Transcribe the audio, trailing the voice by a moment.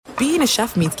being a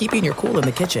chef means keeping your cool in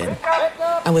the kitchen.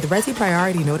 And with Resi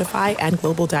Priority Notify and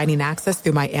Global Dining Access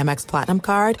through my Amex Platinum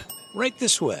card, right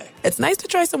this way. It's nice to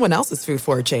try someone else's food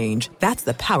for a change. That's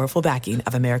the powerful backing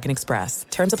of American Express.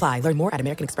 Terms apply. Learn more at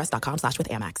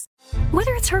americanexpress.com/withAmex.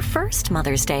 Whether it's her first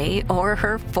Mother's Day or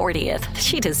her 40th,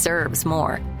 she deserves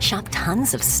more. Shop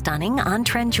tons of stunning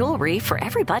on-trend jewelry for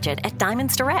every budget at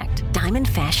Diamonds Direct. Diamond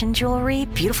fashion jewelry,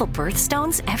 beautiful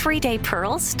birthstones, everyday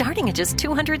pearls starting at just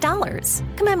 $200.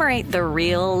 Commemorate the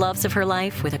real loves of her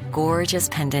life with a gorgeous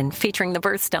pendant featuring the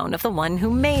birthstone of the one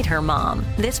who made her mom.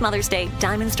 This Mother's Day,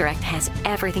 Diamonds Direct has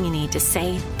everything you need to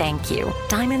say thank you.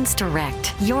 Diamonds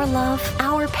Direct. Your love,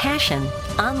 our passion.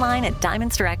 Online at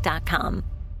diamondsdirect.com.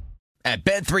 At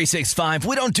Bet365,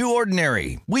 we don't do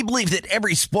ordinary. We believe that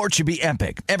every sport should be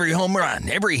epic. Every home run,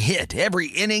 every hit, every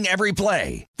inning, every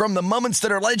play. From the moments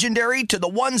that are legendary to the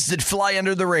ones that fly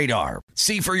under the radar.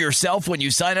 See for yourself when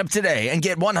you sign up today and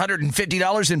get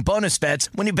 $150 in bonus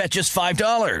bets when you bet just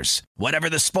 $5. Whatever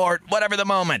the sport, whatever the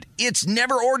moment, it's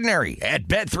never ordinary at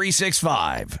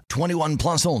Bet365. 21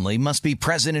 plus only. Must be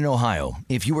present in Ohio.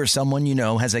 If you or someone you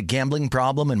know has a gambling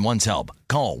problem and wants help,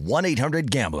 call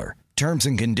 1-800-GAMBLER. Terms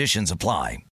and conditions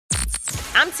apply.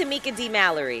 I'm Tamika D.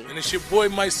 Mallory. And it's your boy,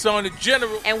 my son, the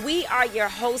General. And we are your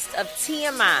hosts of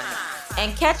TMI.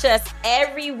 And catch us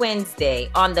every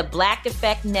Wednesday on the Black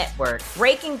Effect Network,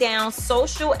 breaking down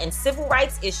social and civil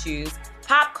rights issues,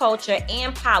 pop culture,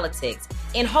 and politics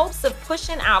in hopes of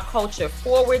pushing our culture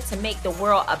forward to make the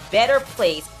world a better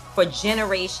place for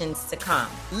generations to come.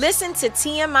 Listen to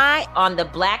TMI on the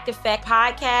Black Effect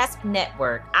Podcast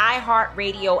Network,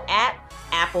 iHeartRadio app,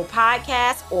 Apple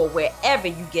Podcasts, or wherever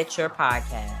you get your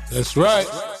podcasts. That's right.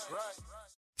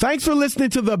 Thanks for listening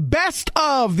to the best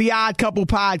of the Odd Couple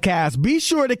podcast. Be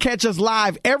sure to catch us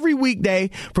live every weekday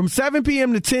from 7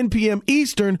 p.m. to 10 p.m.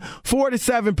 Eastern, 4 to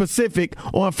 7 Pacific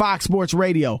on Fox Sports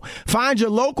Radio. Find your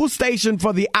local station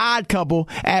for the Odd Couple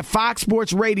at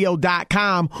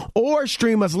foxsportsradio.com or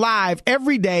stream us live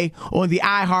every day on the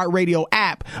iHeartRadio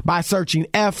app by searching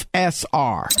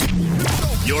FSR.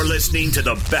 You're listening to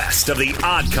the best of the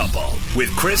Odd Couple with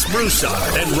Chris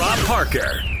Broussard and Rob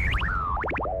Parker.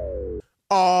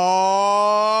 Oh,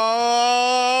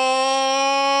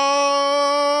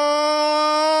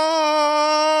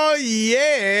 yeah.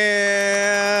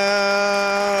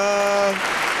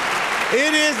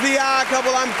 It is the Odd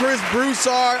Couple. I'm Chris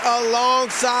Broussard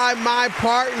alongside my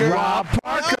partner, Rob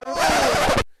Parker.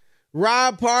 No.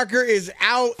 Rob Parker is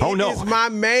out. Oh, no. It is my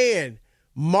man,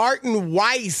 Martin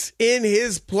Weiss, in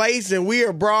his place, and we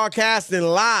are broadcasting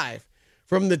live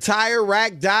from the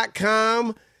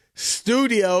TireRack.com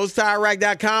studios.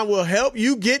 TireRack.com will help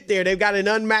you get there. They've got an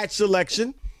unmatched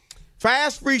selection,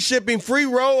 fast, free shipping, free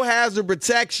road hazard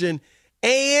protection,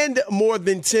 and more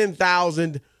than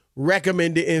 10,000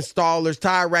 recommended installers.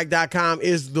 TireRack.com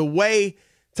is the way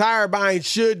tire buying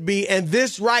should be. And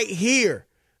this right here,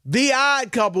 the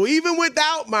Odd Couple, even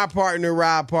without my partner,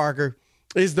 Rob Parker,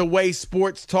 is the way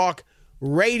sports talk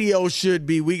radio should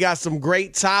be. We got some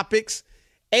great topics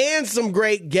and some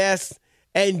great guests.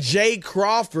 And Jay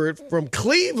Crawford from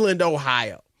Cleveland,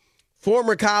 Ohio,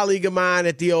 former colleague of mine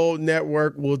at the old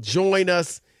network, will join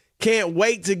us. Can't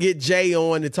wait to get Jay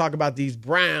on to talk about these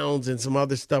Browns and some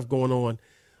other stuff going on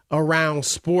around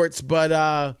sports.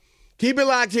 But keep it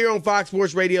locked here on Fox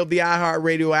Sports Radio, the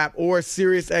iHeartRadio app, or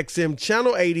SiriusXM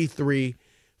Channel 83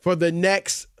 for the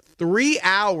next 3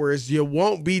 hours. You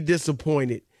won't be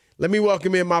disappointed. Let me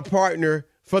welcome in my partner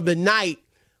for the night,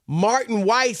 Martin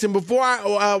Weiss. And before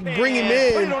I bring him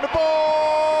in,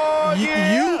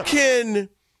 you can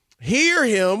hear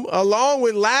him along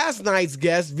with last night's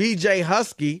guest, VJ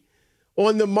Husky,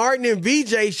 on the Martin and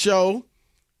VJ show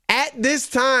at this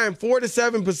time, 4 to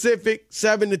 7 Pacific,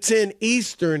 7 to 10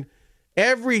 Eastern,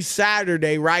 every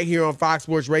Saturday right here on Fox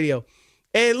Sports Radio.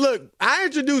 And look, I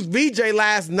introduced VJ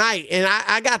last night, and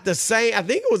I got the same, I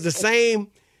think it was the same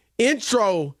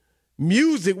intro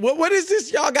music. What is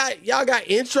this? Y'all got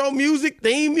intro music,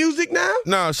 theme music now?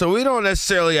 No, so we don't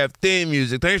necessarily have theme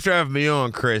music. Thanks for having me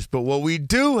on, Chris. But what we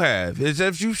do have is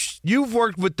if you've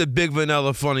worked with the Big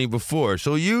Vanilla Funny before,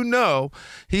 so you know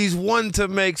he's one to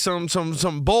make some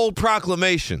bold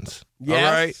proclamations. Yes.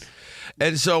 All right.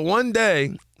 And so one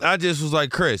day I just was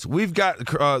like, Chris, we've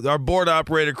got our board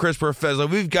operator, Chris Professor,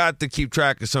 we've got to keep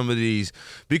track of some of these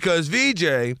because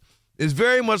VJ is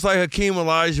very much like Hakeem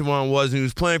Olajuwon was when he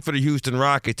was playing for the Houston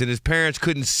Rockets and his parents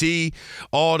couldn't see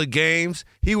all the games.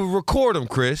 He would record them,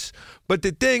 Chris. But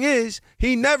the thing is,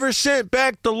 he never sent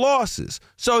back the losses.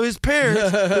 So his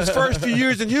parents, his first few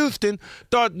years in Houston,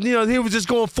 thought, he was just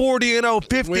going 40-0,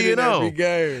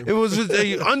 50-0. It was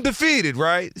undefeated,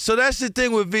 right? So that's the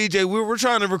thing with VJ. We're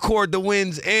trying to record the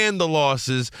wins and the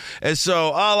losses. And so,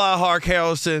 a la Hark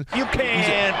Harrelson. You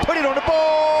can put it on the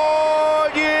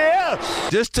board, yeah!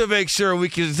 Just to make sure we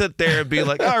can sit there and be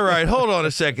like, all right, hold on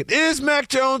a second. Is Mac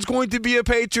Jones going to be a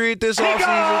Patriot this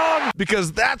offseason?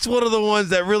 Because that's one of the ones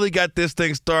that really got this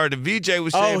thing started. VJ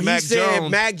was saying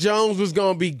Mac Jones was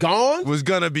going to be gone? Was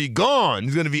going to be gone.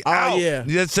 He's going to be out. Yeah.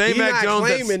 That same Mac Jones.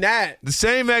 Claiming that. The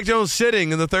same Mac Jones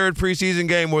sitting in the third preseason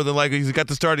game more than likely. He's got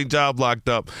the starting job locked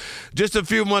up. Just a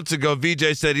few months ago,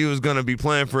 VJ said he was going to be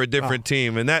playing for a different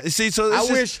team. And that, so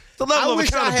I wish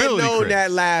I had known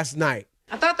that last night.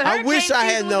 I wish I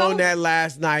had known that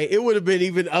last night. It would have been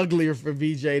even uglier for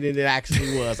VJ than it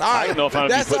actually was. All right,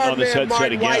 that's our man,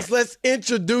 Martin Weiss. Let's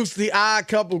introduce the Odd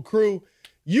Couple crew.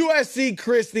 USC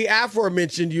Chris, the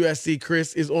aforementioned USC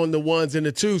Chris, is on the ones and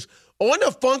the twos. On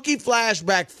the Funky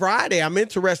Flashback Friday, I'm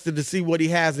interested to see what he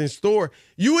has in store.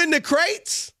 You in the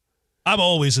crates? I'm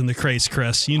always in the crates,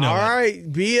 Chris. You know. All right,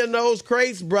 be in those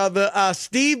crates, brother.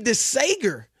 Steve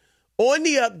DeSager. On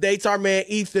the updates, our man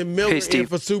Ethan Miller in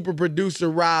for super producer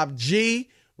Rob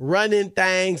G, running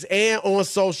things, and on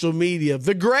social media,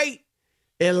 the great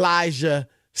Elijah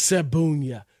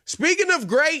Sabunia. Speaking of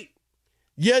great,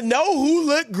 you know who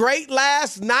looked great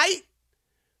last night?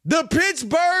 The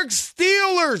Pittsburgh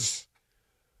Steelers.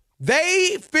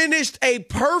 They finished a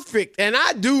perfect, and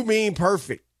I do mean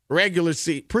perfect, regular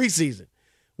preseason.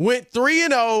 Went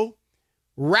 3-0.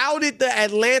 Routed the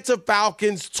Atlanta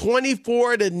Falcons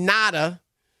 24-0.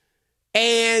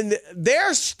 And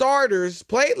their starters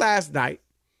played last night.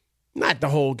 Not the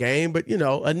whole game, but,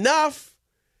 enough.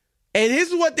 And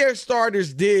here's what their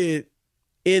starters did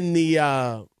in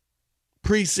the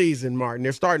preseason, Martin.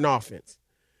 Their starting offense.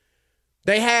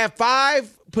 They had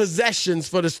 5 possessions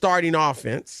for the starting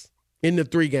offense in the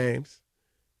 3 games.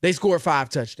 They scored 5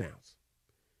 touchdowns.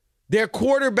 Their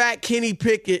quarterback, Kenny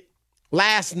Pickett,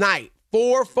 last night,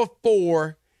 4 for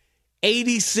 4,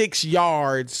 86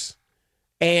 yards,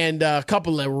 and a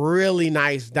couple of really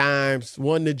nice dimes.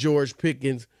 One to George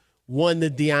Pickens, one to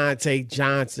Deontay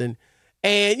Johnson.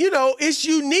 And, it's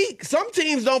unique. Some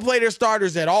teams don't play their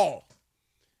starters at all.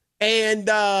 And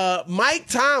Mike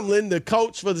Tomlin, the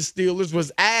coach for the Steelers,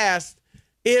 was asked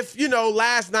if,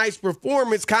 last night's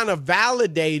performance kind of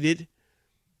validated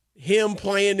him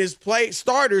playing his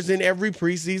starters in every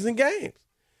preseason game.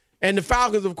 And the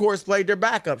Falcons, of course, played their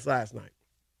backups last night.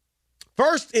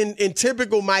 First, in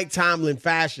typical Mike Tomlin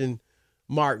fashion,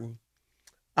 Martin,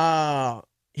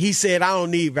 he said, I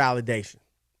don't need validation.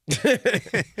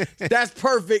 That's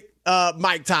perfect,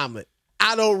 Mike Tomlin.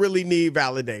 I don't really need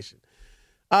validation.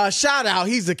 Shout out,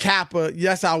 he's a Kappa.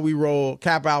 That's how we roll.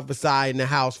 Kappa Alpha Psi in the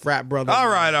house, frat brother. All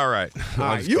right.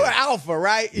 You an Alpha,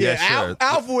 right? Yeah, sure.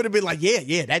 Alpha would have been like,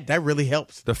 yeah, that really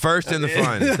helps. The first and the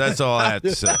finest. That's all I have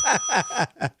to say.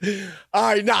 All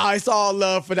right, it's all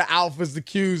love for the Alphas, the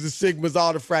Qs, the Sigmas,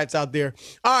 all the frats out there.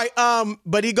 All right,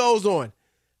 but he goes on.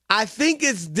 I think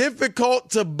it's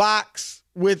difficult to box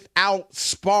without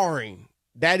sparring.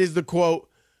 That is the quote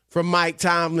from Mike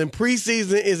Tomlin.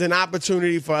 Preseason is an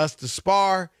opportunity for us to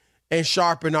spar and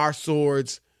sharpen our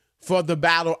swords for the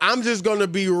battle. I'm just going to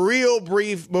be real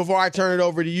brief before I turn it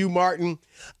over to you, Martin.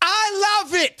 I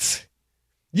love it.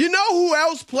 You know who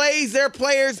else plays their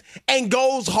players and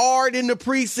goes hard in the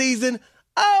preseason?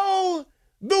 Oh,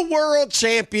 the world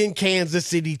champion Kansas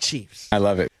City Chiefs. I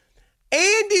love it.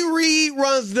 Andy Reid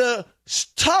runs the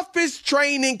toughest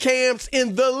training camps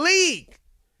in the league.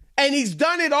 And he's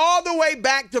done it all the way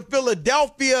back to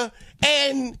Philadelphia.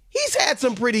 And he's had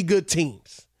some pretty good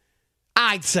teams,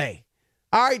 I'd say.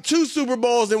 All right, 2 Super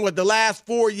Bowls in the last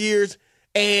 4 years.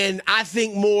 And I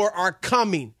think more are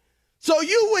coming. So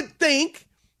you would think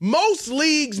most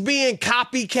leagues being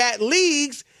copycat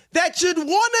leagues that should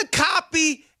want to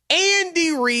copy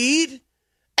Andy Reid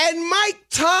and Mike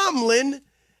Tomlin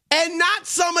and not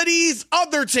some of these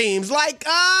other teams like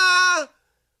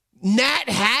Nat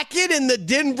Hackett and the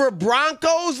Denver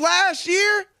Broncos last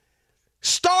year.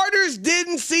 Starters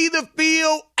didn't see the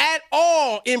field at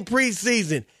all in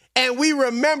preseason. And we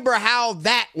remember how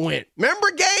that went.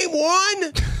 Remember game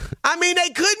 1? I mean, they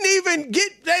couldn't even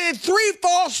they had 3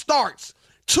 false starts,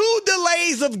 2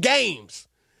 delays of games.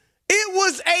 It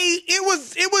was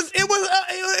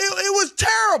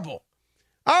terrible.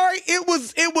 All right,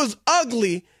 it was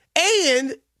ugly.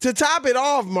 And to top it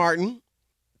off, Martin,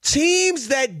 teams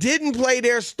that didn't play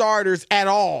their starters at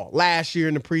all last year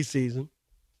in the preseason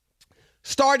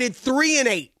started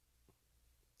 3-8.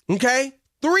 Okay?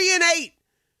 3-8.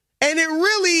 And it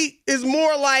really is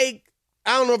more like,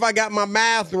 I don't know if I got my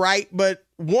math right, but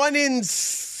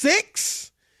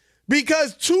 1-6,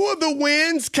 because 2 of the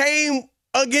wins came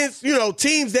against,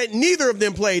 teams that neither of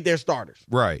them played their starters.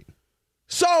 Right.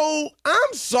 So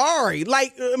I'm sorry.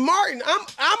 Like, Martin,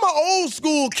 I'm an old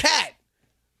school cat.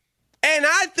 And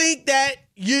I think that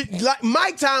like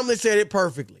Mike Tomlin said it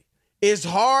perfectly. It's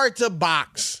hard to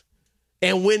box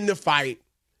and win the fight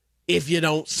if you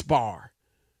don't spar.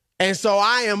 And so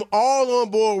I am all on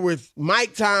board with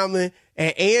Mike Tomlin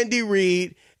and Andy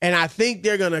Reid, and I think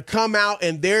they're going to come out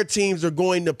and their teams are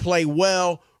going to play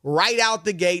well right out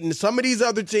the gate. And some of these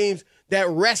other teams that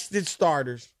rested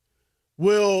starters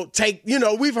will take,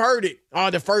 we've heard it.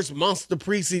 The first month of the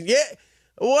preseason. Yeah.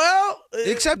 Well,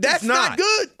 except that's it's not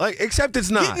good. Except it's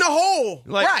not. Get in the hole.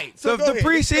 Right. So the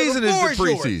preseason is the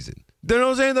preseason. You know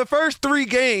what I'm saying? The first 3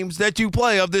 games that you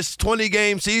play of this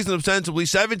 20-game season, ostensibly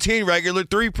 17 regular,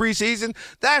 3 preseason,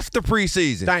 that's the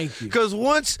preseason. Thank you. Because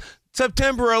once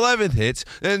September 11th hits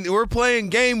and we're playing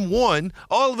game 1,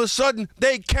 all of a sudden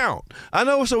they count. I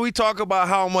know, so we talk about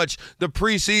how much the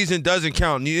preseason doesn't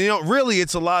count. Really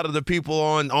it's a lot of the people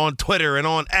on Twitter and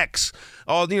on X,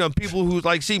 all people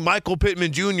who see Michael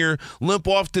Pittman Jr. limp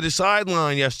off to the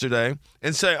sideline yesterday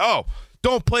and say, "Oh,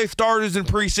 don't play starters in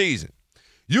preseason."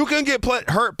 You can get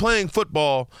hurt playing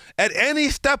football at any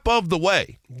step of the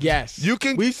way. Yes.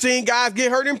 We've seen guys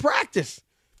get hurt in practice.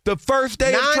 The first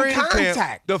day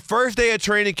of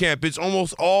training camp, it's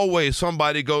almost always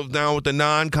somebody goes down with a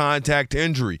non-contact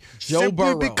injury.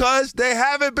 Burrow. Because they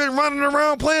haven't been running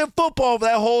around playing football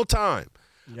that whole time.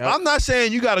 Yep. I'm not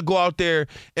saying you got to go out there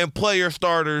and play your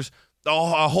starters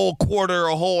a whole quarter,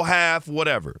 a whole half,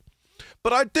 whatever.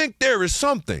 But I think there is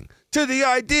something to the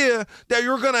idea that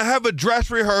you're going to have a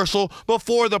dress rehearsal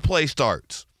before the play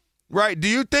starts. Right? Do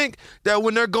you think that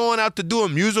when they're going out to do a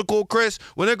musical, Chris,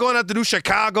 when they're going out to do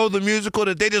Chicago, the musical,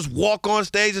 that they just walk on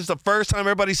stage, it's the first time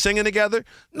everybody's singing together?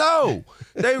 No.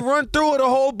 They run through it a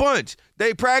whole bunch.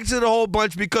 They practice it a whole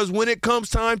bunch because when it comes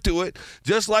time to it,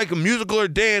 just like a musical or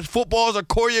dance, football is a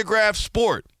choreographed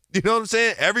sport. You know what I'm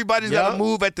saying? Everybody's got to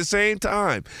move at the same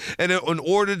time. And in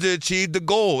order to achieve the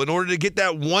goal, in order to get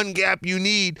that one gap you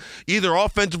need, either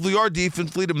offensively or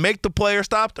defensively, to make the player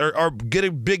stop or get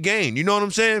a big gain. You know what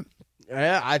I'm saying?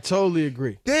 Yeah, I totally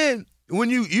agree. Then, when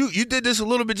you did this a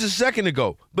little bit just a second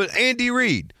ago, but Andy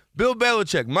Reid, Bill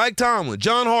Belichick, Mike Tomlin,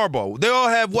 John Harbaugh, they all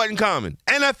have what in common?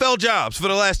 NFL jobs for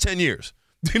the last 10 years.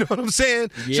 You know what I'm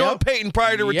saying? Yep. Sean Payton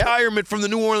prior to retirement from the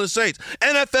New Orleans Saints.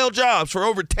 NFL jobs for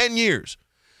over 10 years.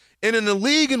 And in a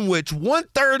league in which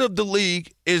 1/3 of the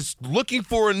league is looking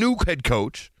for a new head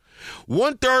coach,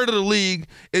 1/3 of the league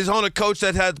is on a coach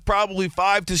that has probably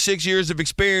 5 to 6 years of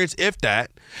experience, if that,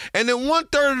 and then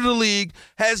 1/3 of the league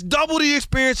has double the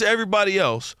experience of everybody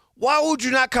else. Why would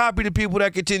you not copy the people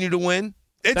that continue to win?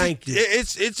 Thank you.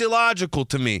 It's illogical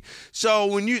to me. So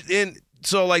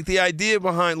like the idea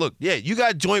behind, you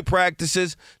got joint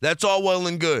practices. That's all well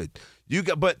and good.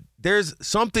 But there's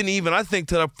something even, I think,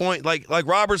 to the point, like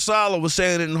Robert Saleh was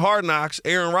saying in Hard Knocks,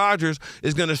 Aaron Rodgers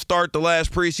is going to start the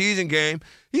last preseason game.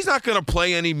 He's not going to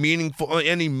play any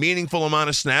meaningful amount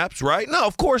of snaps, right? No,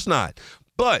 of course not.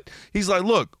 But he's like,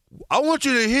 look, I want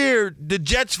you to hear the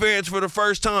Jets fans for the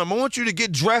first time. I want you to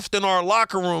get dressed in our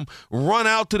locker room, run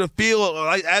out to the field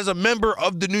as a member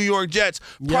of the New York Jets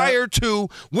prior to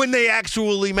when they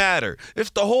actually matter. It's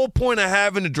the whole point of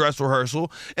having a dress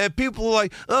rehearsal. And people are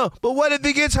like, oh, but what if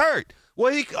he gets hurt?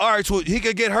 Well, he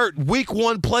could get hurt week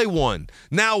 1, play 1.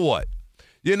 Now what?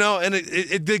 And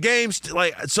the game's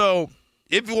so.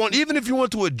 Even if you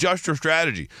want to adjust your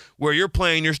strategy where you're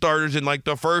playing your starters in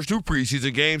the first 2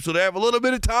 preseason games so they have a little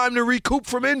bit of time to recoup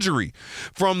from injury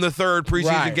from the 3rd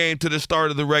preseason game to the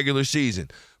start of the regular season.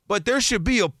 But there should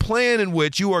be a plan in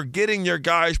which you are getting your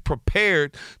guys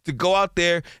prepared to go out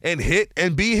there and hit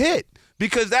and be hit,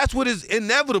 because that's what is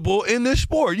inevitable in this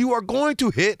sport. You are going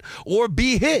to hit or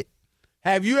be hit.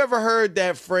 Have you ever heard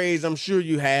that phrase? I'm sure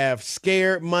you have.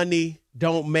 Scared money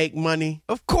don't make money.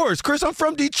 Of course, Chris, I'm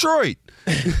from Detroit.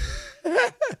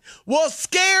 Well,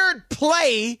 scared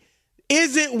play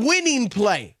isn't winning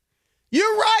play.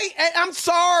 You're right. I'm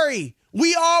sorry.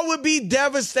 We all would be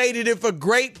devastated if a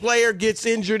great player gets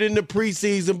injured in the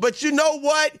preseason. But you know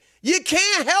what? You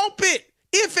can't help it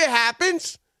if it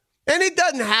happens. And it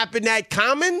doesn't happen that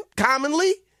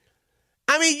commonly.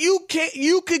 I mean,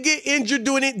 you could get injured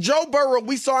doing it. Joe Burrow,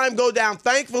 we saw him go down.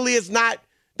 Thankfully,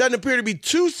 doesn't appear to be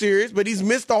too serious, but he's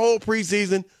missed the whole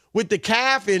preseason with the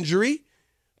calf injury.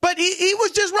 But he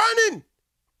was just running.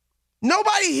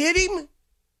 Nobody hit him.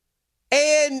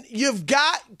 And you've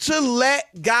got to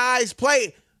let guys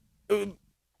play.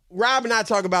 Rob and I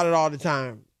talk about it all the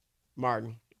time,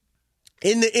 Martin.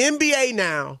 In the NBA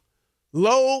now,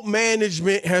 load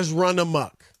management has run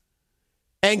amok.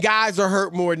 And guys are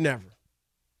hurt more than ever.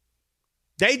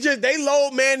 They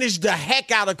load managed the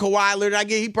heck out of Kawhi Leonard. I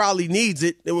guess he probably needs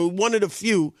it. It was one of the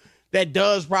few that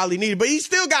does probably need it. But he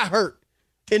still got hurt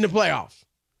in the playoffs.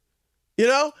 You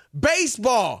know?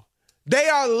 Baseball. They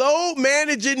are load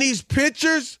managing these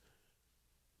pitchers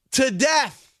to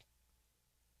death.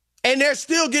 And they're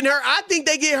still getting hurt. I think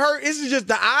they get hurt. This is just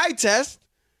the eye test.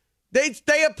 They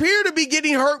appear to be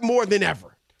getting hurt more than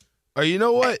ever. Or you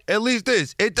know what? At least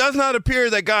this. It does not appear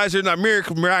that guys are not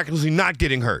miraculously not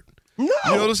getting hurt. No.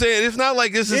 You know what I'm saying? It's not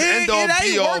like this is end-all,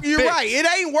 be-all. You're right. It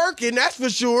ain't working, that's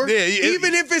for sure. Yeah,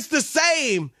 even if it's the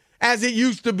same as it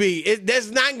used to be.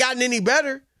 That's not gotten any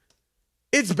better.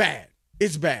 It's bad.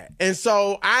 It's bad. And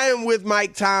so I am with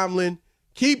Mike Tomlin.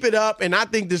 Keep it up. And I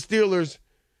think the Steelers,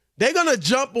 they're going to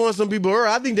jump on some people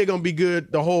early. I think they're going to be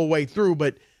good the whole way through.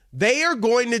 But they are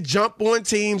going to jump on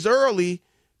teams early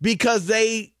because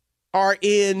they are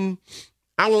in,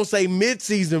 I won't say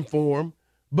midseason form,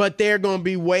 but they're going to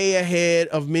be way ahead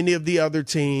of many of the other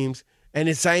teams. And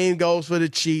the same goes for the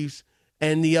Chiefs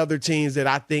and the other teams that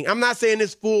I think. I'm not saying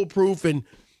it's foolproof and,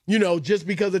 you know, just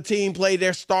because a team played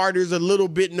their starters a little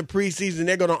bit in the preseason,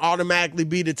 they're going to automatically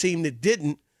be the team that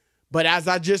didn't. But as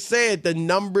I just said, the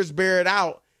numbers bear it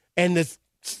out. And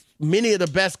many of the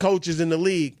best coaches in the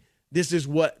league, this is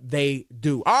what they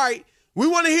do. All right, we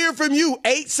want to hear from you.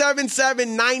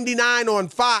 877-99 on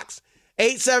Fox.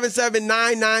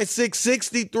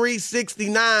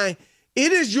 877-996-6369.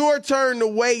 It is your turn to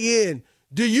weigh in.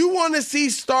 Do you want to see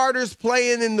starters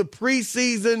playing in the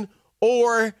preseason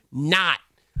or not?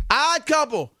 Odd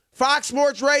Couple, Fox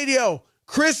Sports Radio,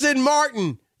 Chris and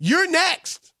Martin, you're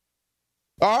next.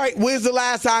 All right, when's the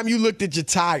last time you looked at your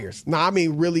tires? No, I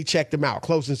mean really checked them out,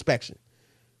 close inspection.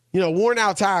 You know, worn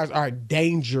out tires are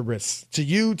dangerous to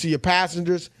you, to your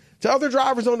passengers, to other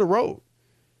drivers on the road.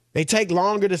 They take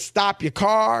longer to stop your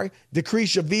car,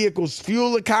 decrease your vehicle's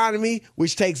fuel economy,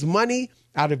 which takes money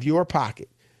out of your pocket.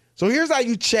 So here's how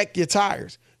you check your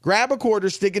tires. Grab a quarter,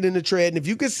 stick it in the tread, and if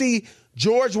you can see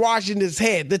George Washington's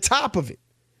head, the top of it,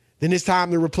 then it's time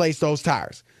to replace those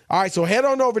tires. All right, so head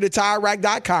on over to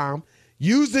TireRack.com,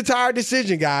 use the Tire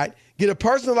Decision Guide, get a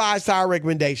personalized tire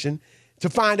recommendation to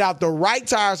find out the right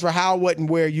tires for how, what, and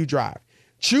where you drive.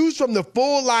 Choose from the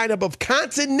full lineup of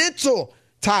Continental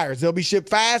tires. They'll be shipped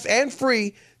fast and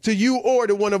free to you or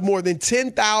to one of more than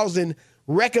 10,000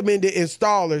 recommended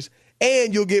installers,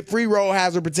 and you'll get free road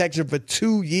hazard protection for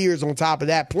 2 years on top of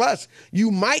that. Plus,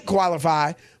 you might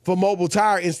qualify for mobile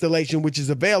tire installation, which is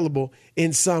available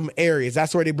in some areas.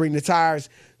 That's where they bring the tires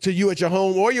to you at your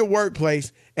home or your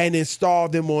workplace and install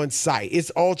them on site.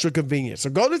 It's ultra convenient. So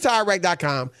go to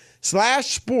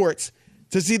TireRack.com/sports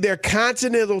to see their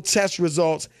Continental test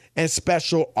results and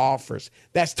special offers.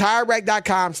 That's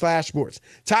TireRack.com/sports.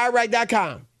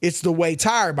 TireRack.com. It's the way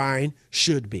tire buying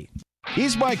should be.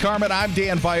 He's Mike Harmon. I'm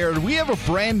Dan Byer. We have a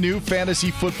brand new fantasy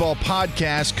football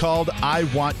podcast called I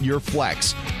Want Your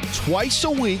Flex. Twice a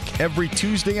week, every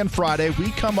Tuesday and Friday, we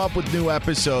come up with new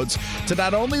episodes to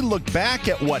not only look back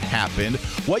at what happened,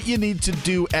 what you need to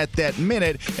do at that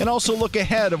minute, and also look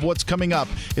ahead of what's coming up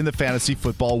in the fantasy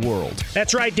football world.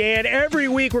 That's right, Dan. Every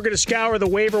week, we're going to scour the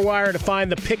waiver wire to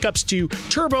find the pickups to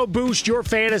turbo boost your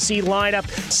fantasy lineup,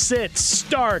 sits,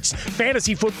 starts,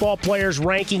 fantasy football players'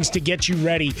 rankings to get you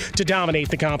ready to dominate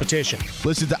the competition.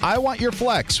 Listen to I Want Your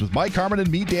Flex with Mike Harmon and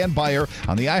me, Dan Byer,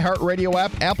 on the iHeartRadio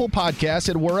app, Apple Podcasts,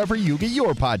 and wherever you get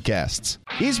your podcasts.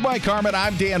 He's Mike Harmon.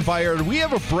 I'm Dan Byer. We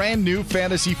have a brand new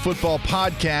fantasy football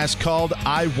podcast called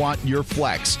I Want Your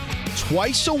Flex.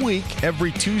 Twice a week,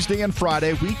 every Tuesday and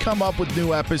Friday, we come up with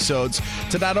new episodes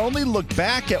to not only look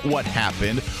back at what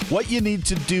happened, what you need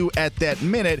to do at that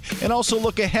minute, and also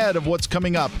look ahead of what's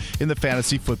coming up in the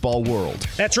fantasy football world.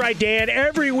 That's right, Dan.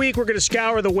 Every week, we're going to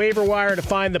scour the waiver wire to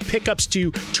find the pickups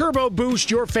to turbo boost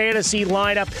your fantasy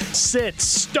lineup, sits,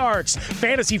 starts,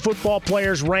 fantasy football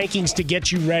players' rankings to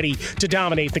get you ready to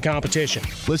dominate the competition.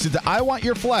 Listen to I Want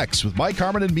Your Flex with Mike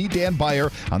Harmon and me, Dan Byer,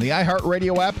 on the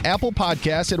iHeartRadio app, Apple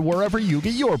Podcasts, and wherever you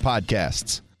get your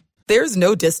podcasts. There's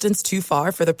no distance too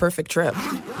far for the perfect trip.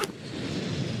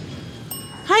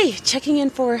 Hi, checking in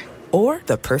for... Or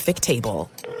the perfect table.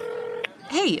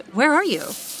 Hey, where are you?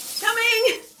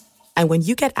 Coming! And when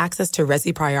you get access to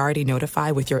Resi Priority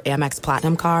Notify with your Amex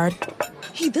Platinum card...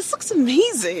 Hey, this looks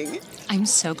amazing. I'm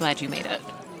so glad you made it.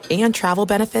 And travel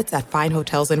benefits at fine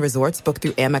hotels and resorts booked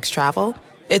through Amex Travel,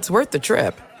 it's worth the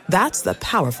trip. That's the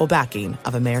powerful backing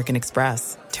of American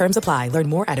Express. Terms apply. Learn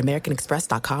more at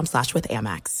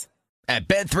americanexpress.com/withAmex. At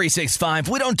Bet365,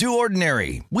 we don't do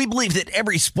ordinary. We believe that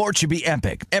every sport should be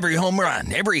epic. Every home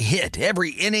run, every hit,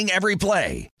 every inning, every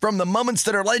play. From the moments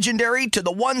that are legendary to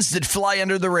the ones that fly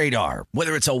under the radar.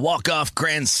 Whether it's a walk-off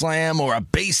grand slam or a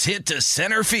base hit to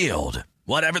center field.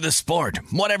 Whatever the sport,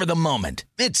 whatever the moment.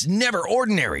 It's never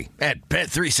ordinary at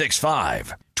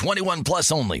Bet365. 21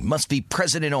 plus only. Must be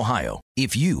present in Ohio.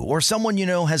 If you or someone you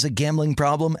know has a gambling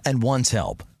problem and wants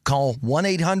help, call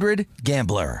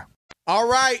 1-800-GAMBLER. All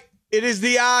right. It is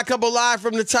the Odd Couple live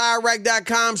from the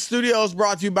TireRack.com studios,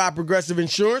 brought to you by Progressive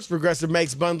Insurance. Progressive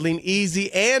makes bundling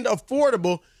easy and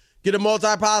affordable. Get a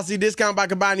multi-policy discount by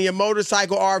combining your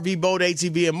motorcycle, RV, boat,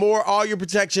 ATV, and more. All your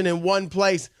protection in one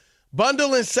place.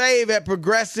 Bundle and save at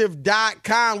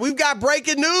Progressive.com. We've got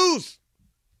breaking news.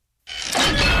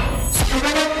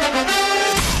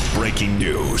 Breaking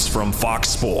news from Fox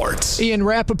Sports. Ian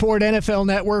Rappaport, NFL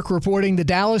Network, reporting the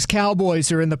Dallas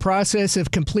Cowboys are in the process of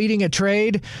completing a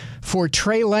trade for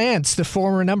Trey Lance, the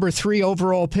former number 3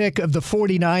 overall pick of the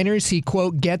 49ers. He,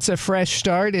 quote, gets a fresh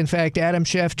start. In fact, Adam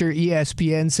Schefter,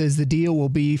 ESPN, says the deal will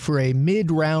be for a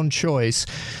mid-round choice.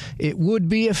 It would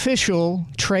be official,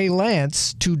 Trey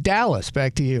Lance to Dallas.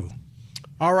 Back to you.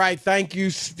 All right, thank you,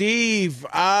 Steve.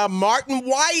 Martin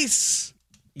Weiss,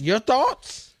 your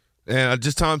thoughts? And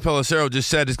Tom Pelissero just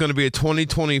said it's going to be a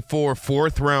 2024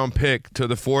 fourth-round pick to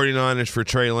the 49ers for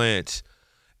Trey Lance.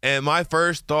 And my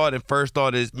first thought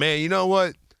is, man, you know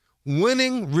what?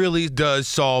 Winning really does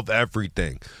solve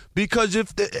everything. Because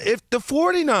if the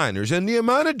 49ers and the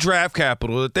amount of draft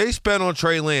capital that they spent on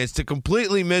Trey Lance to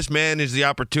completely mismanage the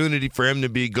opportunity for him to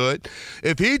be good,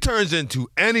 if he turns into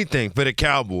anything for the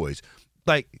Cowboys,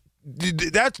 like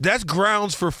that's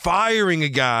grounds for firing a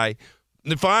guy,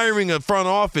 firing a front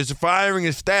office, firing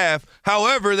a staff.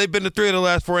 However, they've been to 3 of the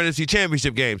last 4 NFC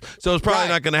Championship games, so it's probably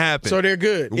not going to happen. So they're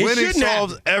good. Winning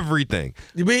solves everything.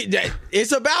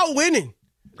 It's about winning.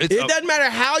 It doesn't matter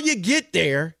how you get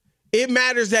there. It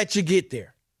matters that you get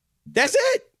there. That's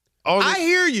it. I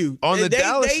hear you.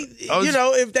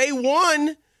 If they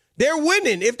won, they're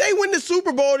winning. If they win the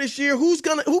Super Bowl this year, who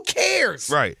cares?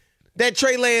 Right. That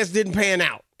Trey Lance didn't pan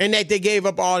out and that they gave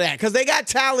up all that because they got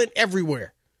talent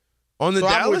everywhere. On the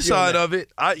Dallas side of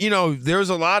it,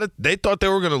 there's a lot of – they thought they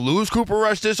were going to lose Cooper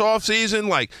Rush this offseason.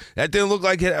 Like, that didn't look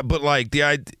like it. But, like,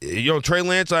 Trey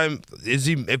Lance,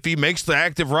 if he makes the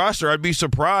active roster, I'd be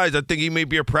surprised. I think he may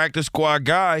be a practice squad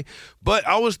guy. But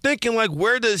I was thinking, like,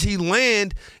 where does he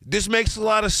land? This makes a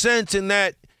lot of sense in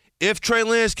that if Trey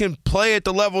Lance can play at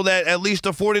the level that at least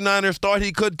the 49ers thought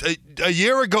he could a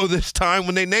year ago this time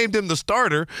when they named him the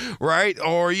starter, right?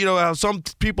 Or, how some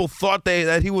people thought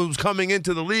that he was coming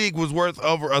into the league was worth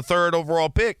over a 3rd overall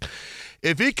pick.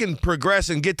 If he can progress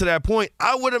and get to that point,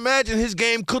 I would imagine his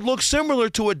game could look similar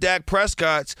to a Dak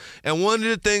Prescott's. And one of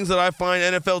the things that I find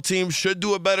NFL teams should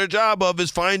do a better job of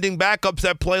is finding backups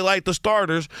that play like the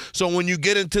starters. So when you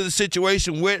get into the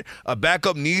situation where a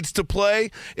backup needs to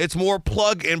play, it's more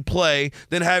plug and play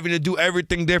than having to do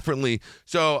everything differently.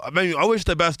 So, I wish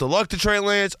the best of luck to Trey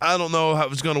Lance. I don't know how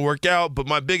it's going to work out, but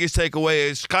my biggest takeaway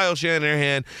is Kyle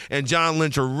Shanahan and John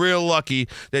Lynch are real lucky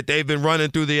that they've been running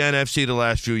through the NFC the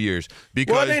last few years.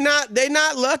 Well, they're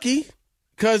not lucky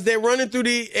because they're running through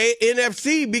the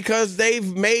NFC because they've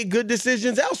made good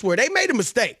decisions elsewhere. They made a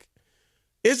mistake.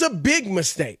 It's a big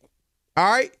mistake, all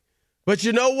right? But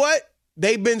you know what?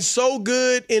 They've been so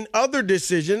good in other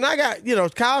decisions. I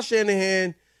got, Kyle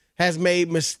Shanahan has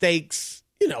made mistakes,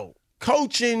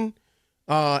 coaching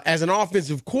as an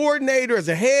offensive coordinator, as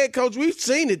a head coach. We've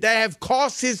seen it. That have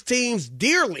cost his teams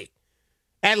dearly.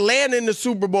 Atlanta in the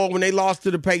Super Bowl when they lost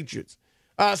to the Patriots.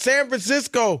 San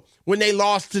Francisco when they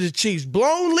lost to the Chiefs.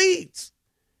 Blown leads.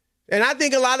 And I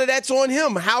think a lot of that's on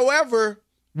him. However,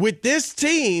 with this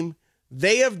team,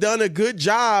 they have done a good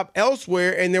job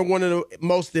elsewhere, and they're one of the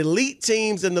most elite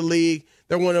teams in the league.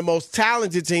 They're one of the most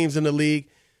talented teams in the league.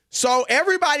 So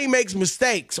everybody makes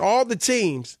mistakes, all the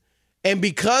teams. And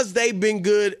because they've been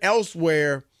good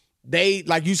elsewhere, they,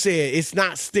 like you said, it's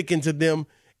not sticking to them.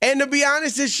 And to be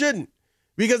honest, it shouldn't.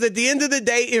 Because at the end of the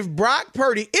day, if Brock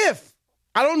Purdy,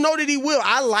 I don't know that he will.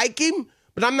 I like him,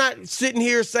 but I'm not sitting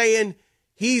here saying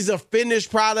he's a finished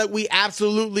product. We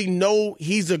absolutely know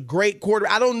he's a great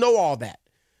quarterback. I don't know all that.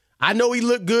 I know he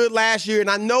looked good last year, and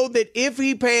I know that if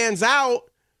he pans out,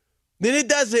 then it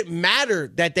doesn't matter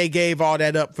that they gave all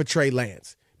that up for Trey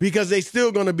Lance because they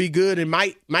still going to be good and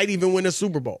might even win a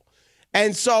Super Bowl.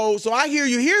 And so I hear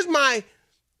you. Here's my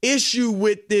issue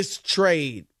with this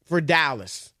trade for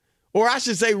Dallas, or I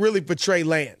should say really for Trey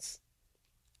Lance.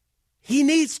 He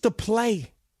needs to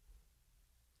play.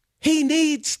 He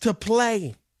needs to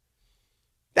play.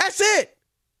 That's it.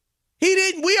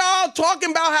 We all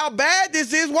talking about how bad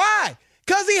this is. Why?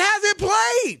 Because he hasn't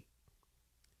played.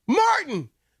 Martin,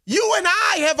 you and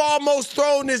I have almost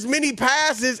thrown as many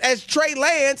passes as Trey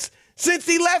Lance since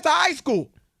he left high school.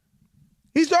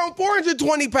 He's thrown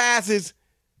 420 passes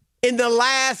in the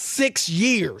last 6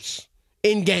 years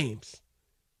in games.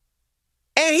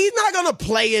 And he's not going to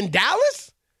play in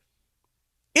Dallas?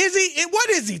 Is he? What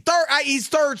is he? He's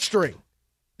third string.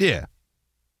 Yeah.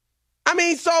 I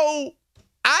mean, so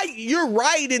you're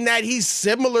right in that he's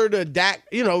similar to Dak,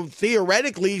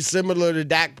 theoretically similar to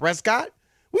Dak Prescott.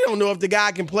 We don't know if the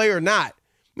guy can play or not.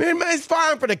 Man, it's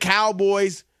fine for the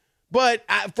Cowboys, but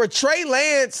for Trey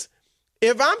Lance,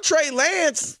 if I'm Trey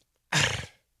Lance,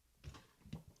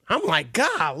 I'm like,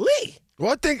 golly.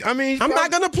 Well, I'm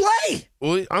not going to play.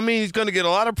 Well, he's going to get a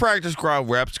lot of practice scribe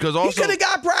reps because also he could have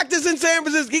got practice in San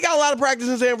Francisco. He got a lot of practice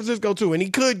in San Francisco too, and he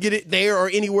could get it there or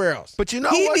anywhere else. But he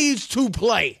needs to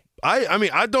play.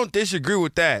 I don't disagree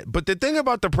with that. But the thing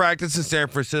about the practice in San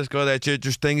Francisco that's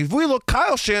interesting, if we look,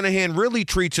 Kyle Shanahan really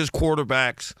treats his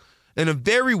quarterbacks in a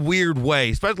very weird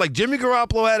way. Especially like Jimmy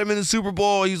Garoppolo had him in the Super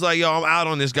Bowl. He's like, yo, I'm out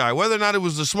on this guy. Whether or not it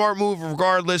was a smart move,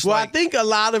 regardless. Well, I think a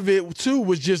lot of it, too,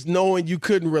 was just knowing you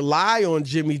couldn't rely on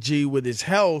Jimmy G with his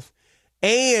health.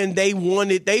 And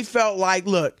they felt like,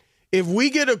 look, if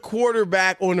we get a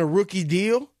quarterback on a rookie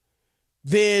deal,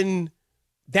 then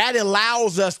that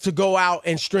allows us to go out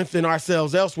and strengthen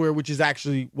ourselves elsewhere, which is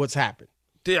actually what's happened.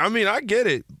 Yeah, I get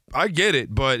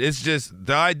it, but it's just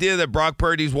the idea that Brock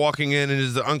Purdy's walking in and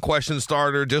is the unquestioned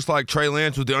starter, just like Trey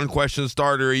Lance was the unquestioned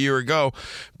starter a year ago.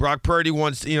 Brock Purdy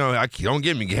once, don't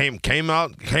get me, came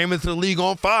into the league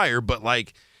on fire, but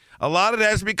like a lot of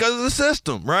that's because of the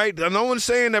system, right? No one's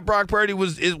saying that Brock Purdy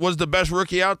was the best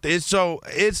rookie out there.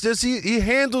 It's just he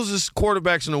handles his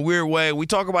quarterbacks in a weird way. We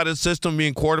talk about his system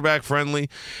being quarterback friendly,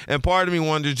 and part of me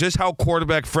wonders just how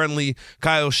quarterback friendly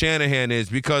Kyle Shanahan is,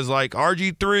 because like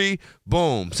RG3,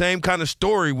 boom, same kind of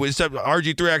story, except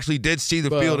RG3 actually did see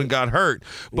the field and got hurt,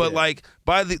 but we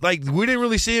didn't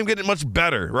really see him getting much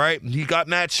better, right? He got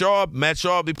Matt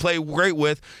Schaub, he played great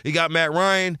with. He got Matt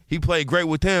Ryan, he played great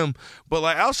with him. But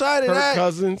like outside of that,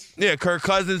 Kirk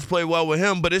Cousins played well with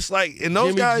him. But it's like, and those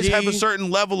Jimmy guys G. have a certain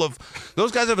level of,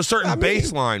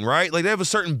 baseline, right? Like they have a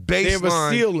certain baseline. They have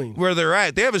a ceiling where they're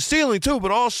at. They have a ceiling too,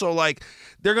 but also like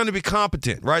they're going to be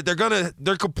competent, right?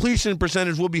 Their completion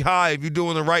percentage will be high if you're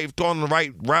throwing the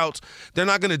right routes. They're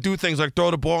not going to do things like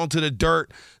throw the ball into the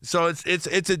dirt. So it's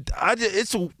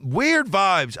weird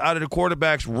vibes out of the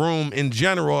quarterback's room in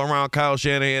general around Kyle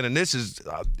Shanahan, and this is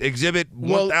exhibit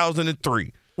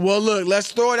 1003. Well, look,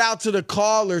 let's throw it out to the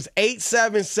callers.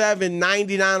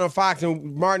 877-99 on Fox,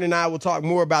 and Martin and I will talk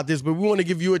more about this, but we want to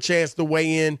give you a chance to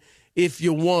weigh in if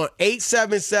you want.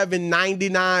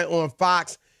 877-99 on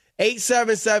Fox.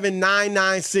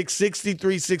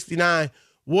 877-996-6369.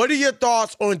 What are your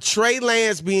thoughts on Trey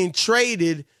Lance being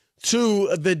traded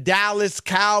to the Dallas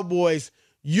Cowboys?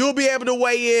 You'll be able to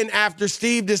weigh in after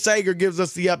Steve DeSager gives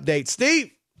us the update.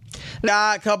 Steve.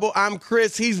 Couple. I'm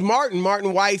Chris. He's Martin.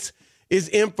 Martin Weiss is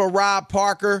in for Rob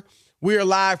Parker. We are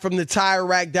live from the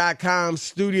TireRack.com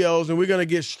studios, and we're going to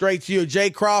get straight to you.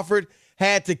 Jay Crawford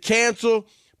had to cancel,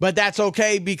 but that's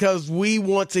okay because we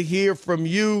want to hear from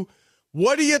you.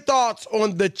 What are your thoughts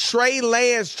on the Trey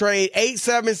Lance trade?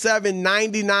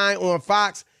 877-99 on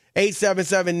Fox,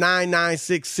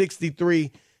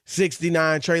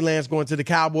 877-996-6369. Trey Lance going to the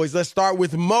Cowboys. Let's start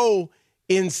with Mo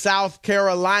in South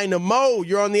Carolina. Mo,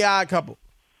 you're on the Odd Couple.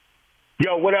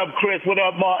 Yo, what up, Chris? What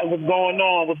up, Martin? What's going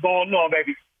on? What's going on,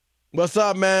 baby? What's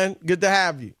up, man? Good to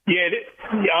have you. Yeah,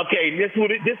 okay, this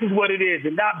is what it is.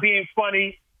 And not being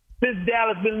funny, since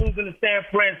Dallas been losing to San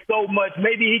Fran so much,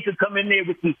 maybe he could come in there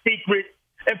with some secrets.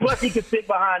 And plus, he could sit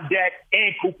behind Dak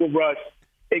and Cooper Rush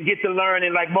and get to learn.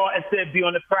 And like Martin said, be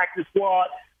on the practice squad.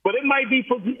 But it might be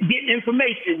for getting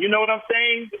information. You know what I'm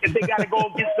saying? If they got to go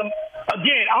get some.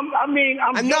 Again,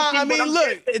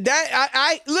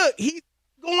 look, he's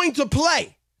going to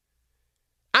play.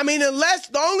 I mean,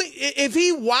 if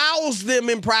he wows them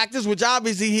in practice, which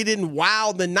obviously he didn't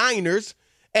wow the Niners,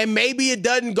 and maybe it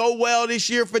doesn't go well this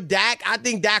year for Dak, I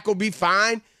think Dak will be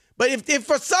fine. But if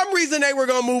for some reason they were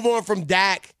going to move on from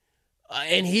Dak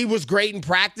and he was great in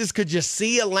practice, could you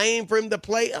see a lane for him to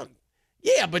play?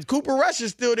 Yeah, but Cooper Rush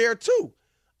is still there too.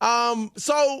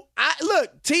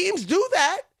 Look, teams do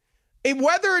that. And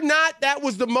whether or not that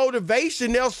was the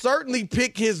motivation, they'll certainly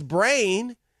pick his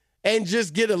brain and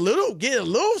just get a little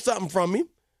something from him.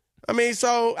 I mean,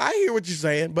 so I hear what you're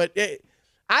saying, but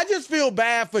I just feel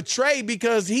bad for Trey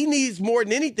because he needs more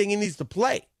than anything. He needs to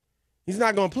play. He's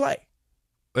not going to play.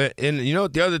 And you know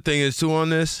what the other thing is, too, on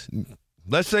this?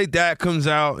 Let's say Dak comes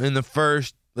out in the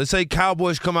first – let's say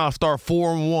Cowboys come out start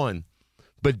 4-1,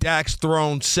 but Dak's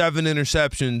thrown 7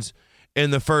 interceptions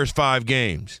in the first 5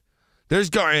 games.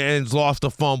 And lost a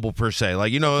fumble, per se.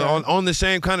 Like, on the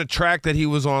same kind of track that he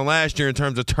was on last year in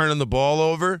terms of turning the ball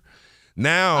over.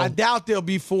 Now, I doubt they'll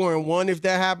be 4-1 if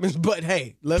that happens. But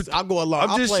hey, I'll go along.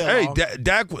 I'll play along.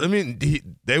 Dak. I mean,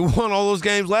 they won all those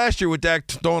games last year with Dak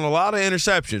throwing a lot of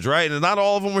interceptions, right? And not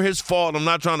all of them were his fault. I'm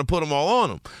not trying to put them all on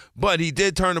him, but he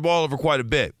did turn the ball over quite a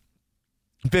bit.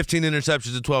 15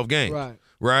 interceptions in 12 games,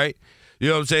 right? You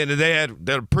know what I'm saying? And they had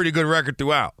a pretty good record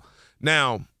throughout.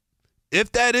 Now,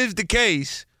 if that is the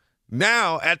case,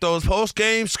 now at those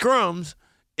post-game scrums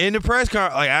in the press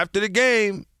conference, like after the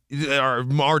game.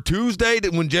 Or Tuesday,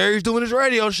 when Jerry's doing his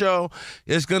radio show,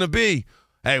 it's going to be,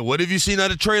 hey, what have you seen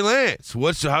out of Trey Lance?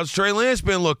 How's Trey Lance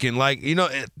been looking? Like,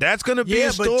 that's going to be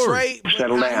a story.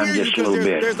 Settle down just a little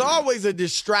bit. There's always a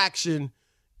distraction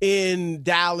in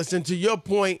Dallas. And to your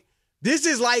point, this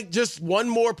is like just one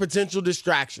more potential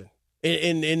distraction.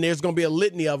 And there's going to be a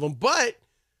litany of them. But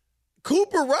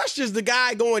Cooper Rush is the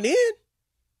guy going in,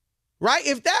 right?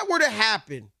 If that were to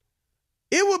happen,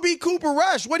 it would be Cooper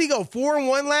Rush. What did he go,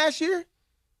 4-1 last year?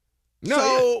 No.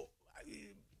 So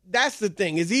that's the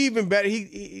thing. Is he even better?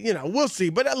 We'll see.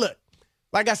 But look,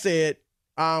 like I said,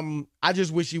 I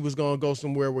just wish he was going to go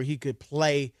somewhere where he could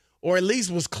play or at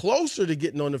least was closer to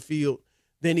getting on the field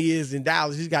than he is in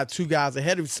Dallas. He's got 2 guys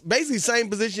ahead of him. Basically the same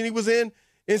position he was in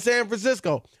San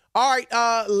Francisco. All right,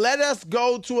 let us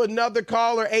go to another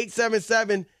caller,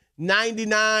 877-99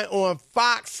 on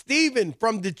Fox. Steven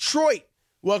from Detroit.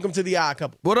 Welcome to the Odd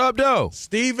Couple. What up, though?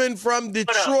 Steven from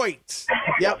Detroit.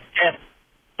 Yep.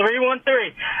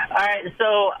 313. All right,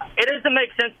 so it doesn't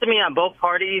make sense to me on both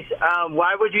parties.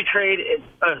 Why would you trade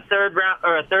a third round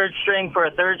or a third string for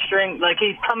a third string? Like,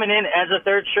 he's coming in as a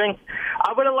third string.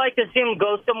 I would have liked to see him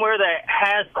go somewhere that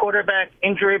has quarterback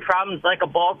injury problems, like a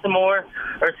Baltimore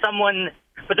or someone.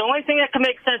 But the only thing that can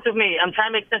make sense with me, I'm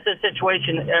trying to make sense of the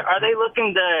situation. Are they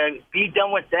looking to be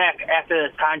done with Dak after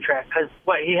this contract? Because,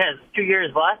 he has 2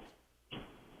 years left?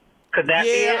 Could that be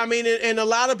it? I mean, and a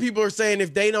lot of people are saying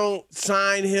if they don't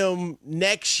sign him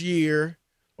next year,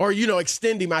 or,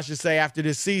 extend him, I should say, after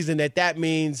this season, that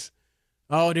means,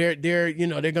 they're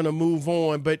going to move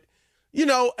on. But,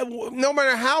 no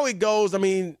matter how it goes, I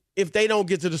mean, if they don't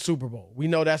get to the Super Bowl, we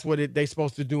know that's what they're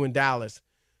supposed to do in Dallas.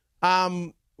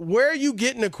 Where are you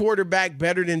getting a quarterback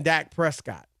better than Dak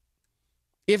Prescott?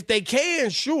 If they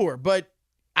can, sure, but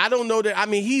I don't know that. I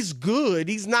mean, he's good.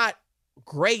 He's not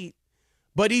great,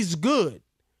 but he's good.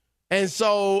 And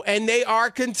they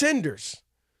are contenders.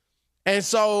 And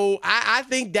so I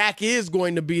think Dak is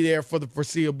going to be there for the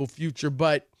foreseeable future.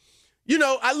 But,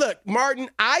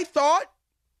 Martin, I thought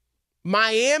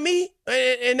Miami,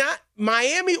 and not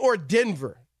Miami or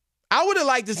Denver. I would have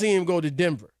liked to see him go to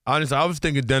Denver. Honestly, I was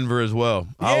thinking Denver as well.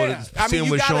 Yeah. I would have seen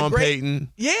him with Sean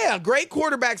Payton. Yeah, great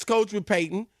quarterbacks coach with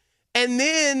Payton. And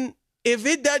then if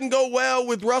it doesn't go well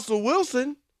with Russell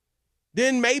Wilson,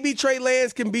 then maybe Trey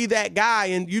Lance can be that guy.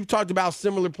 And you've talked about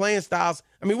similar playing styles.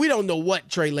 I mean, we don't know what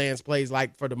Trey Lance plays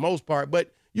like for the most part,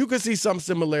 but you can see some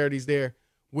similarities there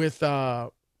with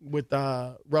Russell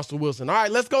Wilson. All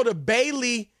right, let's go to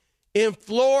Bailey in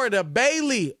Florida.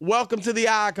 Bailey, welcome to the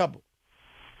Odd Couple.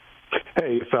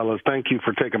 Hey, fellas, thank you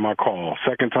for taking my call.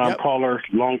 Second-time caller,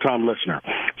 long-time listener.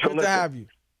 Good to have you.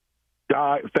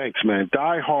 Thanks, man.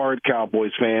 Die-hard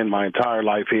Cowboys fan my entire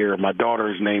life here. My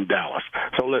daughter is named Dallas.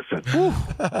 So listen,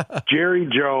 Jerry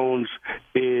Jones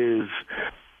is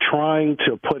trying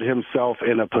to put himself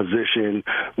in a position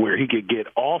where he could get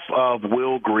off of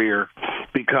Will Grier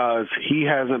because he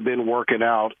hasn't been working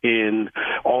out in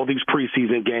all these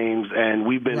preseason games, and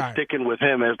we've been sticking with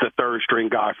him as the third-string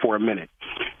guy for a minute.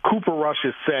 Cooper Rush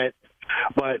is set.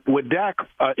 But with Dak,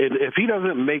 if he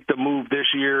doesn't make the move this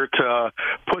year to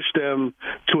push them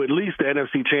to at least the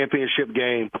NFC Championship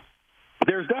game,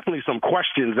 there's definitely some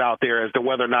questions out there as to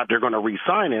whether or not they're going to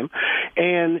re-sign him.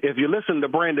 And if you listen to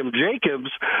Brandon Jacobs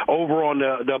over on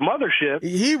the mothership,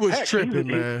 he was tripping,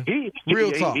 man.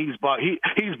 Real talk. He's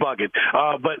bugging.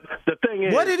 But the thing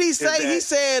is, what did he say? He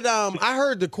said, I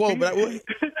heard the quote, but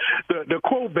the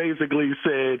quote basically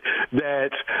said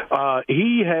that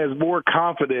he has more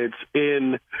confidence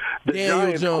in the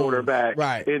Giants quarterback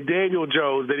in Daniel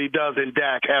Jones than he does in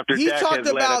Dak after Dak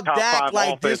has led a top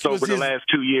 5 offense over the last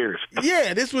 2 years.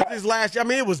 Yeah, this was his last. I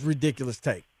mean, it was a ridiculous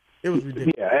take. It was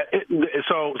ridiculous. Yeah,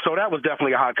 so that was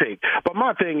definitely a hot take. But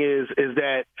my thing is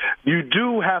that you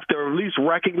do have to at least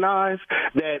recognize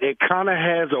that it kind of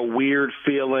has a weird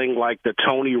feeling like the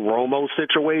Tony Romo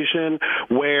situation,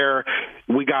 where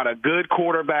we got a good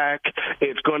quarterback.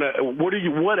 It's gonna.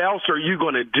 What else are you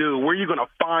gonna do? Where are you gonna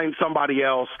find somebody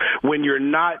else when you're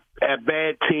not a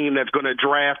bad team that's going to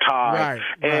draft high? Right.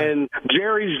 And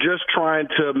Jerry's just trying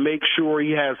to make sure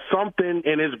he has something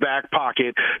in his back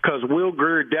pocket, because Will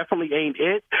Grier definitely ain't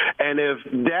it. And if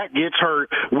that gets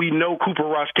hurt, we know Cooper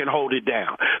Rush can hold it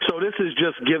down. So this is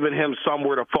just giving him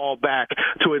somewhere to fall back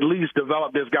to at least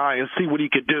develop this guy and see what he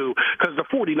could do, because the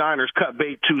 49ers cut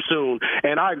bait too soon.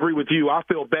 And I agree with you. I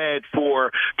feel bad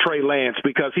for Trey Lance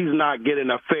because he's not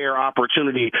getting a fair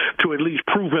opportunity to at least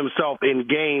prove himself in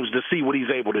games to see what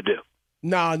he's able to do.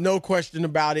 Nah, no question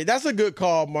about it. That's a good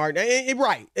call, Martin.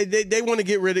 Right. They want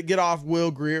to get off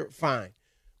Will Grier. Fine.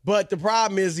 But the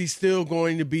problem is he's still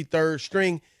going to be third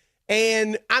string.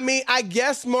 And, I mean, I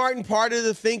guess, Martin, part of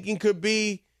the thinking could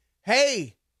be,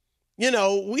 hey,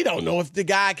 we don't know if the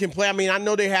guy can play. I mean, I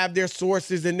know they have their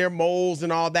sources and their moles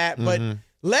and all that, but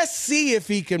let's see if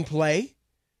he can play.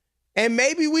 And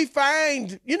maybe we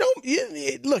find,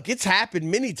 look, it's happened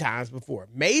many times before.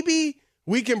 Maybe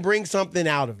we can bring something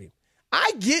out of him.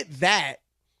 I get that.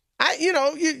 He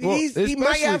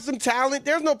might have some talent.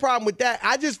 There's no problem with that.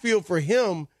 I just feel for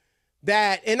him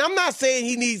that, and I'm not saying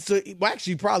he needs to, well,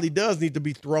 actually, he probably does need to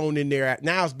be thrown in there.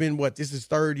 Now it's been, this is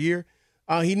third year?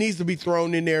 He needs to be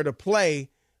thrown in there to play,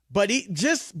 but he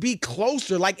just be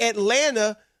closer. Like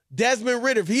Atlanta, Desmond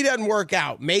Ridder, if he doesn't work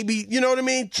out, maybe, you know what I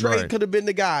mean? Trey could have been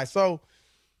the guy. So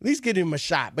at least get him a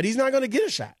shot, but he's not going to get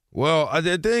a shot. Well,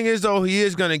 the thing is, though, he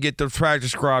is going to get the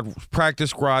practice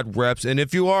squad reps. And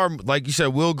if you are, like you said,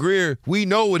 Will Grier, we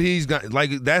know what he's got.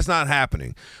 Like, that's not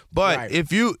happening. But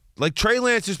if you, like, Trey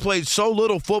Lance has played so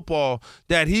little football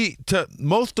that to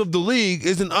most of the league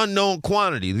is an unknown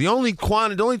quantity. The only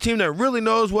team that really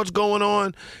knows what's going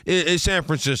on is San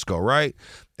Francisco, right?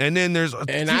 And then there's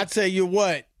I tell you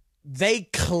what, they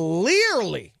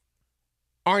clearly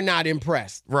are not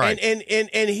impressed. Right.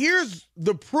 And here's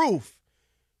the proof.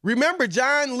 Remember,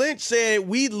 John Lynch said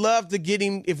we'd love to get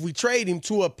him, if we trade him,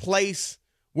 to a place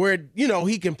where,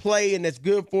 he can play and that's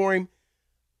good for him.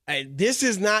 This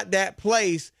is not that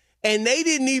place. And they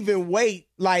didn't even wait.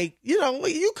 Like,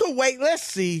 you could wait. Let's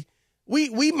see.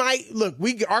 We might, look,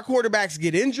 our quarterbacks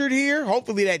get injured here.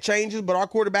 Hopefully that changes, but our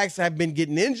quarterbacks have been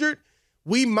getting injured.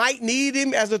 We might need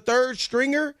him as a third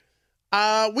stringer.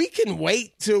 We can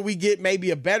wait till we get maybe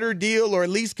a better deal, or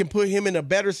at least can put him in a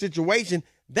better situation.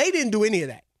 They didn't do any of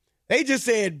that. They just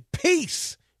said,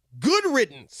 peace, good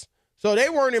riddance. So they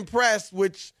weren't impressed,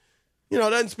 which,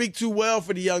 doesn't speak too well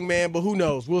for the young man, but who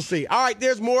knows? We'll see. All right,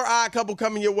 there's more Odd Couple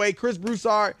coming your way. Chris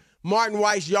Broussard, Martin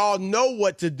Weiss, y'all know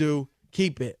what to do.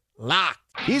 Keep it locked.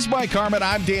 He's Mike Harmon.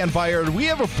 I'm Dan Byer. We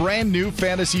have a brand new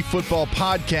fantasy football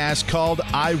podcast called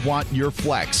I Want Your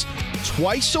Flex.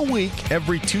 Twice a week,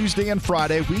 every Tuesday and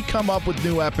Friday, we come up with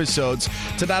new episodes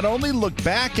to not only look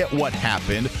back at what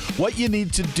happened, what you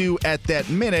need to do at that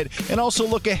minute, and also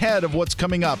look ahead of what's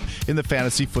coming up in the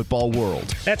fantasy football world.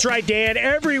 That's right, Dan.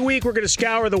 Every week, we're going to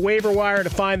scour the waiver wire to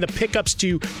find the pickups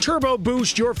to turbo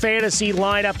boost your fantasy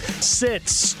lineup,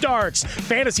 sits, starts,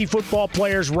 fantasy football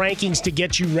players' rankings to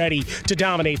get you ready to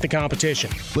dominate the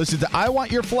competition. Listen to I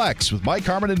Want Your Flex with Mike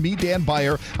Harmon and me, Dan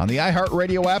Byer, on the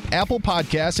iHeartRadio app, Apple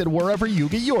Podcasts, and wherever you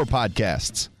get your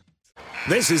podcasts.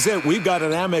 This is it. We've got an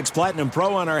Amex Platinum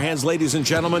Pro on our hands, ladies and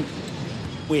gentlemen.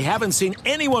 We haven't seen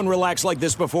anyone relax like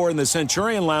this before in the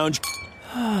Centurion Lounge.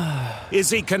 Is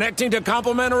he connecting to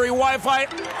complimentary Wi-Fi?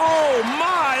 Oh,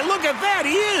 my. Look at that.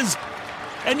 He is.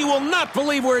 And you will not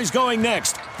believe where he's going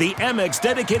next. The Amex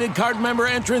dedicated card member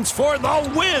entrance for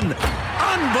the win.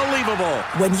 Unbelievable.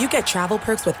 When you get travel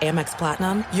perks with Amex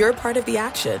Platinum, you're part of the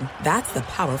action. That's the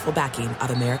powerful backing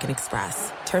of American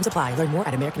Express. Terms apply. Learn more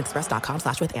at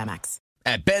americanexpress.com/withAmex.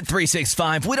 At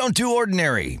Bet365, we don't do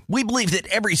ordinary. We believe that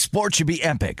every sport should be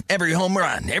epic. Every home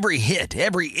run, every hit,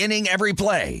 every inning, every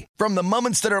play. From the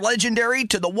moments that are legendary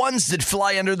to the ones that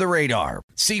fly under the radar.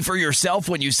 See for yourself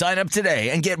when you sign up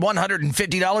today and get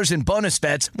 $150 in bonus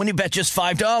bets when you bet just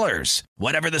 $5.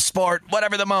 Whatever the sport,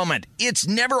 whatever the moment, it's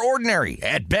never ordinary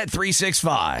at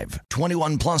Bet365.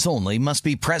 21 plus only. Must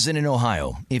be present in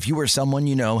Ohio. If you or someone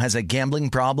you know has a gambling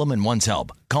problem and wants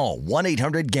help, call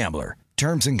 1-800-GAMBLER.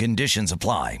 Terms and conditions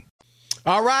apply.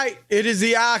 All right. It is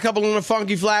the Odd Couple on a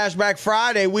Funky Flashback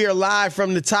Friday. We are live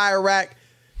from the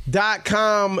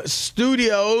TireRack.com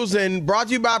studios and brought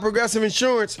to you by Progressive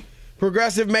Insurance.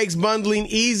 Progressive makes bundling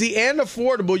easy and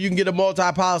affordable. You can get a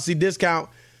multi-policy discount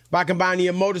by combining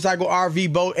your motorcycle,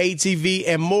 RV, boat, ATV,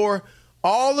 and more.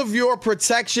 All of your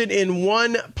protection in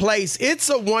one place.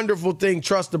 It's a wonderful thing.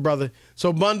 Trust the brother.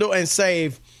 So bundle and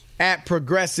save at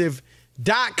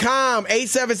progressive.com.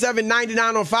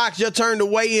 877-99 on Fox. Your turn to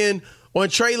weigh in on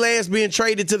Trey Lance being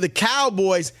traded to the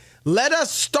Cowboys. Let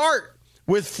us start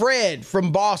with Fred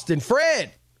from Boston.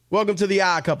 Fred, welcome to the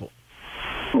Odd Couple.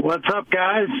 What's up,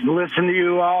 guys? Listen to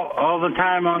you all the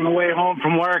time on the way home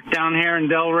from work down here in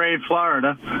Delray,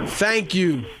 Florida. Thank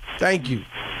you. Thank you.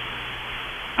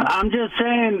 I'm just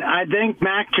saying, I think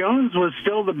Mac Jones was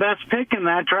still the best pick in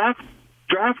that draft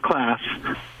class.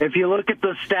 If you look at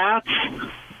the stats,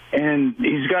 and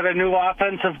he's got a new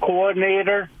offensive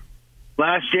coordinator.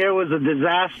 Last year was a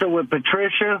disaster with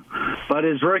Patricia, but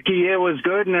his rookie year was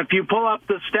good. And if you pull up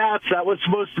the stats, that was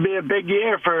supposed to be a big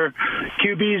year for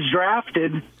QBs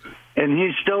drafted, and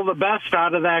he's still the best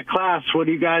out of that class. What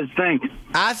do you guys think?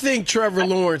 I think Trevor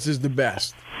Lawrence is the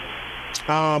best.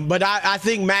 But I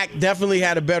think Mac definitely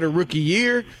had a better rookie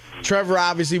year. Trevor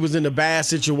obviously was in a bad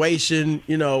situation,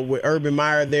 with Urban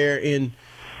Meyer there in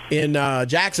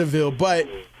Jacksonville. But,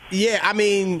 yeah, I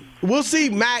mean, we'll see.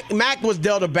 Mac was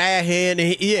dealt a bad hand.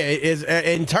 And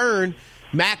in turn,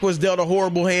 Mac was dealt a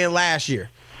horrible hand last year.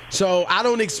 So I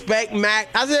don't expect Mac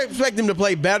 – I expect him to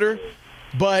play better,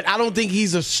 but I don't think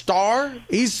he's a star.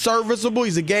 He's serviceable.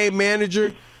 He's a game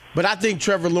manager. But I think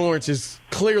Trevor Lawrence is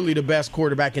clearly the best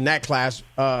quarterback in that class.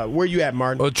 Where you at,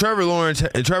 Martin? Well, Trevor Lawrence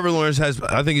has,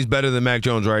 I think he's better than Mac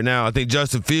Jones right now. I think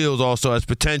Justin Fields also has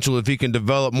potential if he can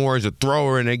develop more as a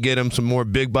thrower and they get him some more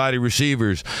big body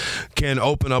receivers, can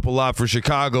open up a lot for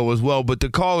Chicago as well. But the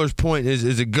caller's point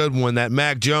is a good one, that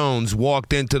Mac Jones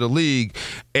walked into the league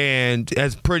and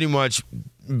has pretty much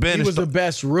he was the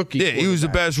best rookie. Yeah, he was the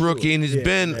best rookie, and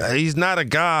he's not a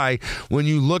guy, when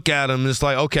you look at him, it's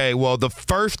like, okay, well, the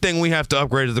first thing we have to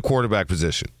upgrade is the quarterback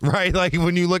position, right? Like,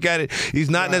 when you look at it, he's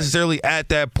not necessarily at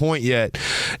that point yet.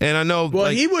 And I know...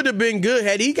 Well, he would have been good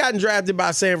had he gotten drafted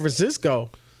by San Francisco.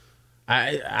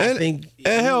 I think he'd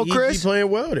be playing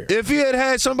well there. If he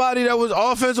had somebody that was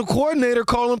offensive coordinator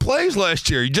calling plays last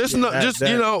year, and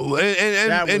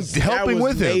helping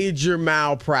with him. Major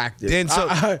malpractice. And so,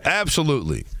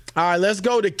 absolutely. All right, let's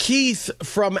go to Keith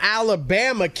from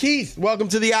Alabama. Keith, welcome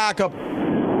to the Odd Couple.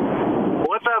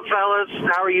 What's up, fellas?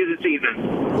 How are you this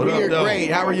evening? We're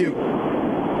great. How are you?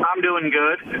 I'm doing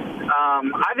good.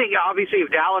 I think, obviously, if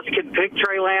Dallas can pick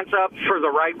Trey Lance up for the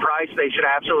right price, they should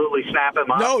absolutely snap him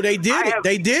up. No, they did it.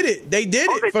 They did it.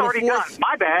 It's already done.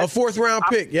 My bad. A fourth-round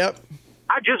pick, yep.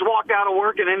 I just walked out of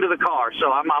work and into the car,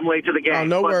 so I'm late to the game. Oh,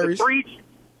 no worries.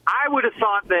 I would have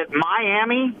thought that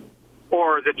Miami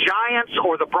or the Giants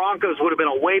or the Broncos would have been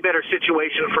a way better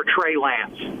situation for Trey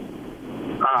Lance.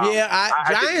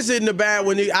 Giants isn't a bad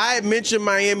one. I had mentioned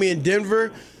Miami and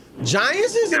Denver.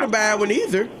 Giants isn't a bad one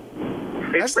either.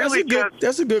 That's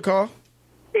a good call.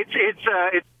 It's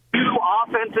a new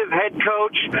offensive head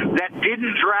coach that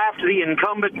didn't draft the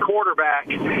incumbent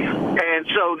quarterback, and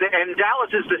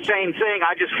Dallas is the same thing.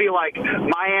 I just feel like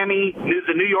Miami,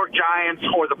 the New York Giants,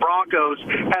 or the Broncos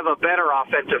have a better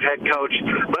offensive head coach.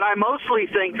 But I mostly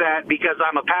think that because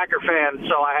I'm a Packer fan,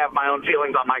 so I have my own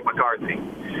feelings on Mike McCarthy.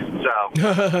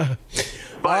 So.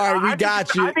 All right, we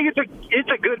got you. I think it's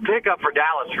a good pickup for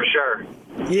Dallas for sure.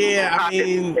 Yeah, I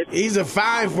mean, he's a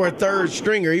fine for a third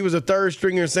stringer. He was a third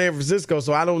stringer in San Francisco,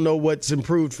 so I don't know what's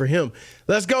improved for him.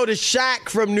 Let's go to Shaq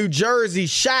from New Jersey.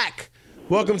 Shaq,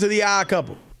 welcome to the Odd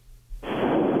Couple.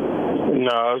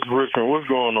 Nah, it's Richmond. What's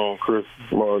going on, Chris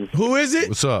Martin? Who is it?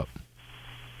 What's up?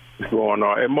 What's going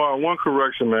on? Hey, Martin, one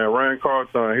correction, man. Rand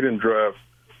Carthon, he didn't draft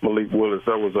Malik Willis.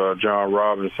 That was John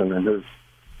Robinson and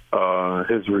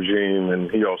his regime,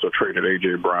 and he also traded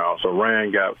A.J. Brown. So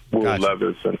Rand got Will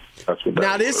Levis, and that's what that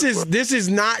Now, this is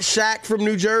not Shaq from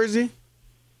New Jersey?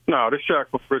 No, this Shaq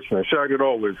from Richmond. Shaq had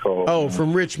always called. Oh,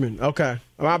 from Richmond. Okay.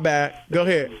 My bad. Go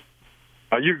ahead.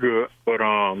 You're good. But,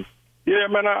 yeah,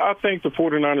 man, I think the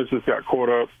 49ers just got caught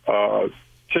up.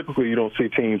 Typically, you don't see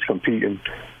teams competing,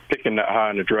 picking that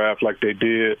high in the draft like they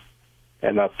did.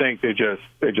 And I think they just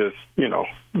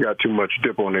got too much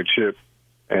dip on their chip.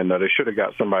 And they should have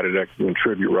got somebody that can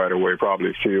contribute right away,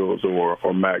 probably Fields or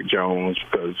Mac Jones,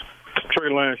 because Trey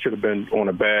Lance should have been on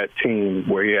a bad team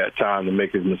where he had time to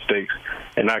make his mistakes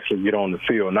and actually get on the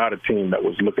field, not a team that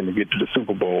was looking to get to the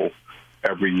Super Bowl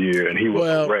every year, and he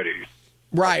wasn't ready.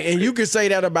 Right, and you could say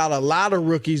that about a lot of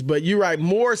rookies, but you're right,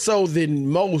 more so than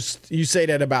most, you say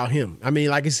that about him. I mean,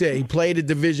 like I said, he played at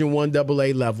Division I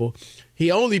AA level.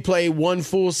 He only played one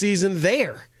full season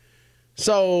there.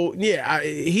 So, yeah,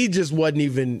 he just wasn't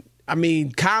even – I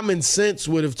mean, common sense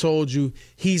would have told you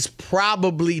he's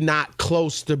probably not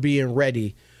close to being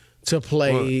ready to play,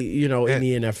 in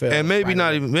the NFL. And maybe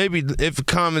not even, maybe if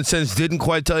common sense didn't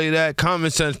quite tell you that,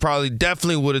 common sense probably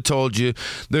definitely would have told you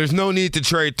there's no need to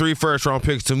trade 3 first-round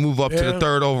picks to move up to the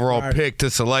 3rd overall pick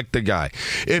to select the guy.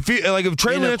 If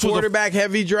Trey Lance was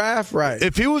quarterback-heavy draft, right?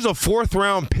 If he was a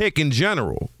 4th-round pick in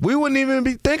general, we wouldn't even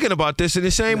be thinking about this in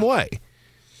the same way.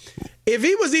 If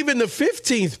he was even the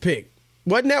 15th pick,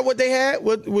 wasn't that what they had?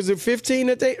 What was it, 15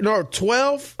 that they? No,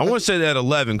 12? I want to say that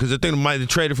 11 because I think they might have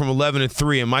traded from 11 to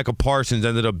 3, and Michael Parsons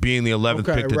ended up being the 11th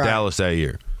pick to Dallas that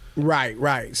year.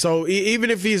 Right. So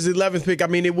even if he's the 11th pick, I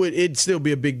mean, it'd still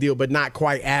be a big deal, but not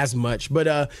quite as much.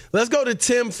 But let's go to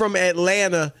Tim from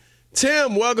Atlanta.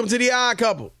 Tim, welcome to the Odd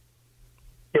Couple.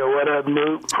 Yo, what up,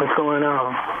 Newt? What's going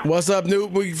on? What's up,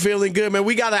 Newt? We feeling good, man.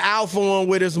 We got an alpha on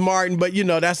with us, Martin, but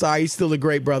that's all right. He's still a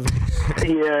great brother.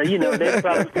 Yeah,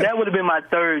 that would have been my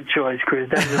 3rd choice, Chris.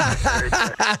 That was my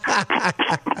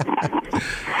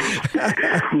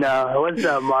 3rd choice. No, what's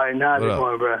up, Martin? How's it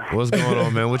going, bro? What's going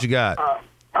on, man? What you got?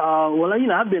 Well,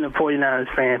 I've been a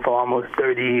 49ers fan for almost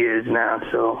 30 years now,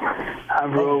 so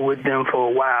I've rolled with them for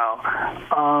a while.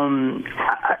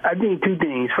 I think 2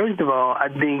 things. First of all, I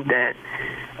think that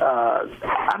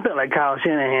I feel like Kyle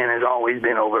Shanahan has always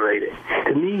been overrated.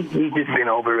 To me, he's just been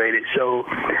overrated. So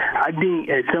I think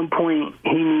at some point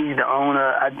he needs the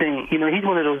owner. I think, he's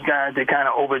one of those guys that kind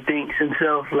of overthinks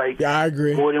himself, I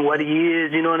agree. More than what he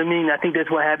is, you know what I mean? I think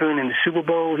that's what happened in the Super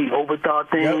Bowl. He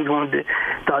overthought things,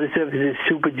 thought himself as this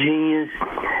super genius,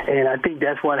 and I think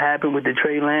that's what happened with the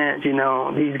Trey Lance.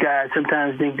 These guys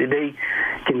sometimes think that they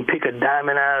can pick a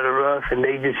diamond out of the rough, and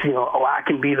they just, I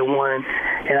can be the one.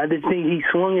 And I just think he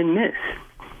swung and missed,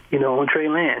 on Trey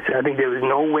Lance. I think there was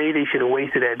no way they should have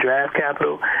wasted that draft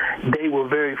capital. They were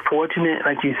very fortunate,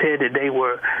 like you said, that they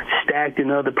were stacked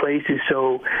in other places,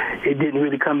 so it didn't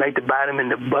really come back to bite them in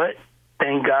the butt.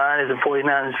 Thank God, as a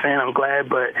 49ers fan, I'm glad,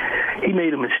 but he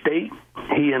made a mistake.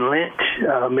 He and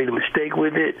Lynch made a mistake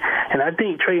with it. And I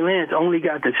think Trey Lance only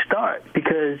got the start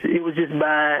because it was just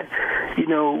by,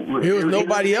 There was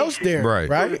nobody else there, right?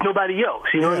 There was nobody else,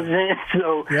 you know what I'm saying?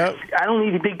 So I don't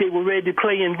even think they were ready to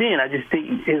play him then. I just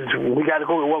think we got to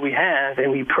go with what we have,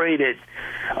 and we pray that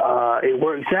it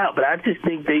works out. But I just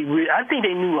think I think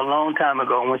they knew a long time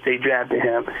ago once they drafted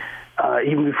him,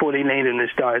 even before they named him the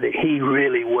starter, that he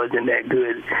really wasn't that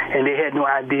good, and they had no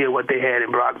idea what they had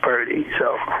in Brock Purdy.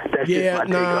 So that's just my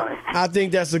take on it. I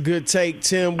think that's a good take,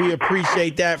 Tim. We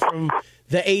appreciate that from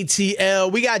the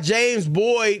ATL. We got James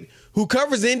Boyd, who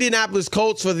covers the Indianapolis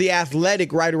Colts for The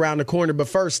Athletic, right around the corner. But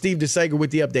first, Steve DeSager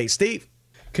with the update. Steve,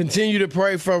 continue to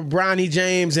pray for Bronny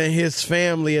James and his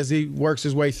family as he works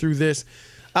his way through this.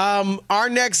 Our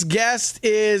next guest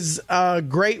is a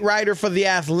great writer for The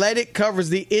Athletic, covers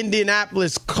the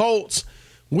Indianapolis Colts.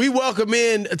 We welcome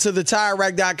in to the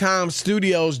TireRack.com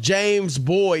studios, James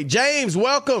Boyd. James,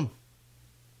 welcome.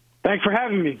 Thanks for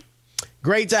having me.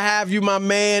 Great to have you, my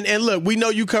man. And look, we know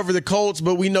you cover the Colts,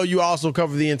 but we know you also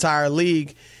cover the entire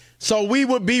league. So we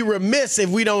would be remiss if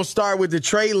we don't start with the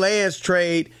Trey Lance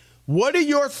trade. What are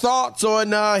your thoughts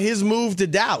on his move to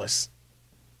Dallas?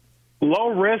 Low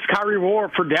risk, high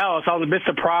reward for Dallas. I was a bit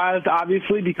surprised,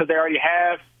 obviously, because they already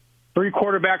have 3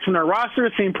 quarterbacks on their roster.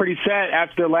 It seemed pretty set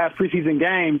after the last preseason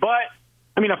game. But,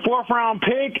 a 4th-round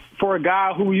pick for a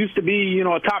guy who used to be,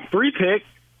 a top 3 pick,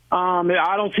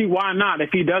 I don't see why not. If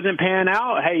he doesn't pan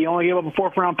out, hey, you only give up a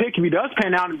 4th-round pick. If he does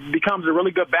pan out and becomes a really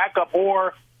good backup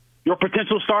or your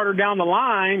potential starter down the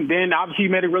line, then obviously you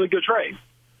made a really good trade.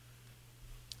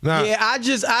 Yeah,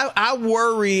 I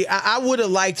worry. I would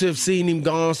have liked to have seen him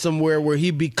gone somewhere where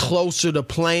he'd be closer to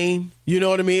playing, you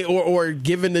know what I mean, or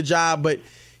given the job. But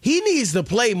he needs to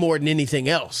play more than anything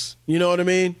else. You know what I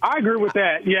mean? I agree with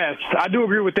that. Yes, I do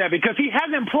agree with that because he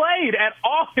hasn't played at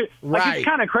all. Right. It's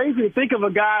kind of crazy to think of a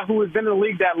guy who has been in the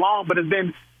league that long but has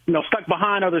been, stuck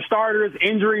behind other starters,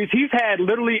 injuries. He's had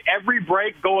literally every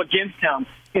break go against him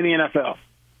in the NFL.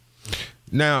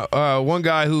 Now, one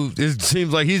guy who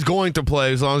seems like he's going to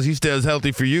play as long as he stays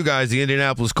healthy for you guys, the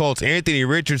Indianapolis Colts, Anthony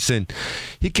Richardson.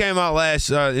 He came out last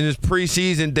in his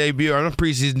preseason debut, or not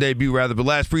preseason debut rather, but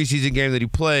last preseason game that he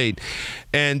played.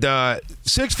 And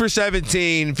 6 for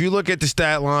 17. If you look at the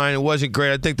stat line, it wasn't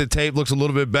great. I think the tape looks a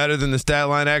little bit better than the stat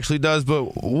line actually does.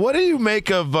 But what do you make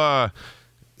of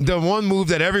the one move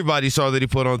that everybody saw that he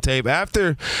put on tape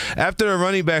after a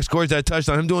running back scores that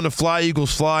touchdown, him doing the fly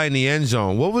Eagles fly in the end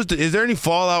zone? Is there any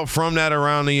fallout from that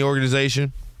around the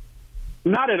organization?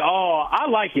 Not at all. I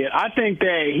like it. I think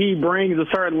that he brings a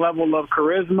certain level of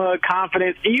charisma,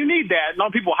 confidence, and you need that. A lot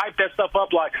of people hype that stuff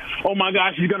up like, oh my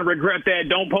gosh, he's going to regret that.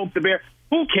 Don't poke the bear.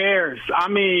 Who cares?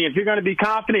 If you're going to be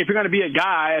confident, if you're going to be a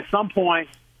guy, at some point,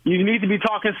 you need to be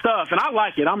talking stuff, and I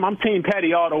like it. I'm Team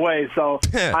Petty all the way, so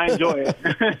I enjoy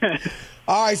it.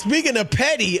 All right, speaking of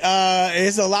petty,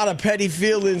 it's a lot of petty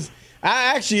feelings.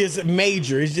 Actually, it's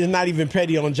major. It's just not even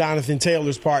petty on Jonathan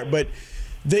Taylor's part, but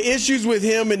the issues with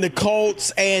him and the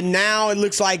Colts, and now it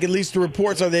looks like, at least the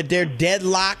reports are that they're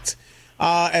deadlocked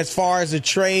as far as a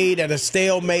trade and a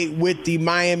stalemate with the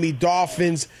Miami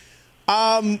Dolphins.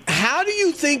 How do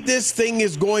you think this thing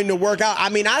is going to work out? I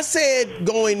mean, I said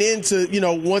going into,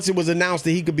 once it was announced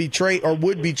that he could be traded or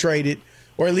would be traded,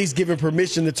 or at least given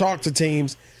permission to talk to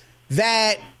teams,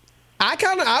 that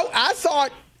I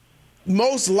thought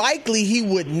most likely he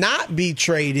would not be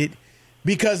traded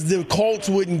because the Colts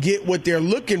wouldn't get what they're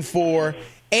looking for.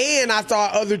 And I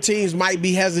thought other teams might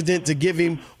be hesitant to give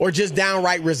him, or just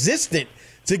downright resistant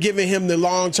to giving him the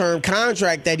long-term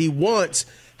contract that he wants.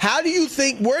 How do you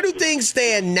think, where do things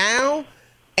stand now,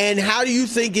 and how do you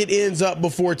think it ends up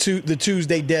before the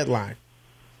Tuesday deadline?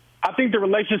 I think the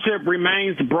relationship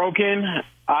remains broken.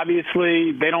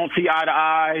 Obviously, they don't see eye to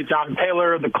eye. Jonathan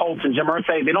Taylor, the Colts, and Jim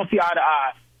Irsay, they don't see eye to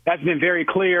eye. That's been very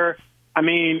clear. I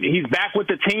mean, he's back with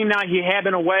the team now. He had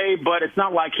been away, but it's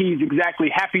not like he's exactly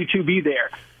happy to be there.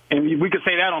 And we could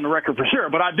say that on the record for sure.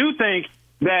 But I do think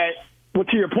that, well,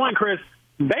 to your point, Chris,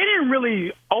 they didn't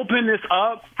really open this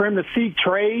up for him to seek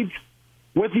trades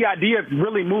with the idea of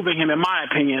really moving him, in my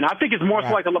opinion. I think it's more so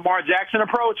like a Lamar Jackson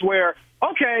approach where,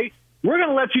 okay, we're going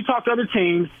to let you talk to other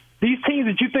teams. These teams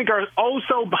that you think are oh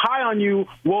so high on you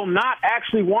will not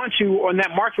actually want you, or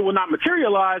that market will not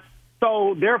materialize.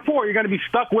 So, therefore, you're going to be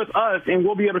stuck with us, and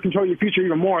we'll be able to control your future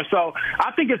even more. So,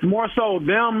 I think it's more so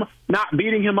them not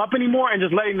beating him up anymore and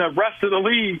just letting the rest of the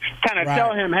league kind of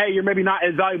tell him, hey, you're maybe not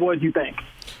as valuable as you think.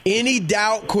 Any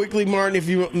doubt, quickly, Martin, if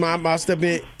you I'll step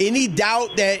in, any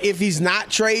doubt that if he's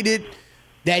not traded,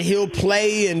 that he'll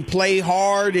play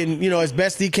hard and, as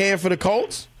best he can for the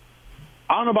Colts?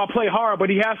 I don't know about play hard, but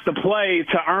he has to play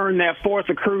to earn that fourth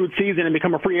accrued season and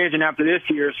become a free agent after this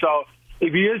year. So,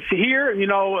 if he is here,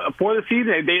 for the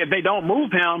season, if they don't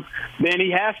move him, then he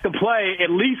has to play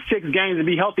at least 6 games to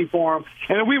be healthy for him.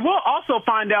 And we will also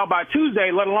find out by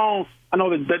Tuesday, let alone, I know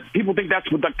that people think that's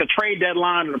what the trade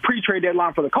deadline or the pre-trade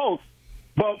deadline for the Colts.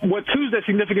 But what Tuesday's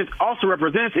significance also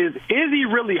represents is he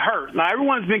really hurt? Now,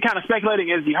 everyone's been kind of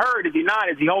speculating, is he hurt? Is he not?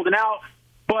 Is he holding out?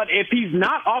 But if he's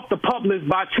not off the PUP list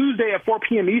by Tuesday at 4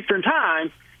 p.m. Eastern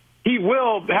time, he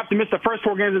will have to miss the first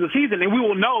 4 games of the season, and we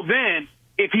will know then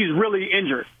if he's really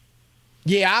injured.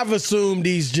 Yeah, I've assumed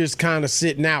he's just kind of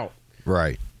sitting out.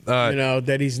 Right.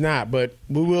 That he's not, but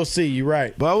we will see. You're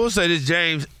right. But I will say this,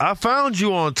 James. I found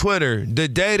you on Twitter the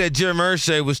day that Jim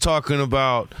Irsay was talking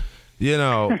about,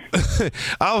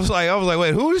 I was like,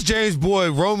 wait, who is James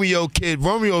Boyd,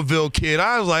 Romeoville kid?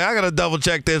 I was like, I got to double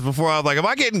check this before. I was like, am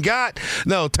I getting got?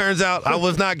 No, turns out I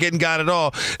was not getting got at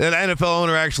all. And the NFL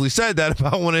owner actually said that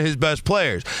about one of his best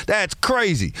players. That's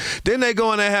crazy. Then they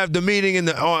go and they have the meeting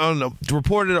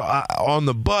reported on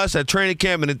the bus at training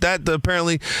camp, and that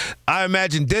apparently, I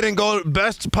imagine, didn't go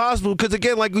best possible because,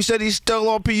 again, like we said, he's still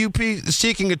on PUP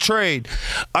seeking a trade.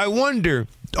 I wonder,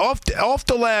 off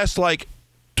the last,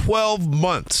 12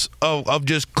 months of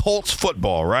just Colts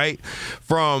football, right?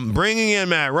 From bringing in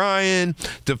Matt Ryan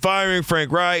to firing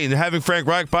Frank Reich and having Frank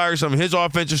Reich fire some of his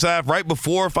offensive staff right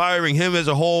before firing him as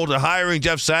a whole, to hiring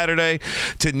Jeff Saturday,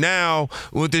 to now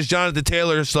with this Jonathan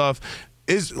Taylor stuff.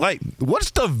 Is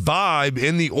what's the vibe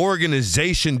in the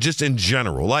organization just in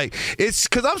general? It's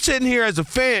because I'm sitting here as a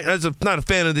fan, not a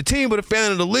fan of the team, but a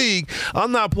fan of the league.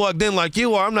 I'm not plugged in like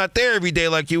you are. I'm not there every day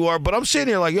like you are, but I'm sitting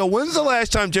here like, when's the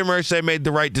last time Jim Irsay made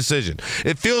the right decision?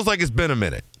 It feels like it's been a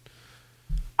minute.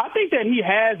 I think that he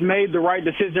has made the right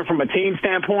decision from a team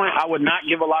standpoint. I would not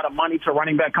give a lot of money to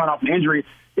running back coming off an injury.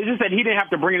 It's just that he didn't have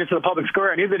to bring it into the public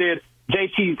square, and neither did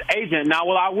JT's agent. Now,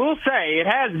 what I will say, it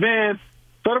has been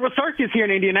sort of a circus here in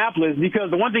Indianapolis,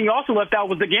 because the one thing he also left out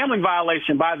was the gambling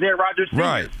violation by Isaiah Rodgers Sr.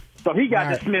 Right. So he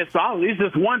got dismissed. So it's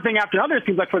just one thing after another, it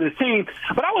seems like, for this team.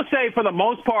 But I would say, for the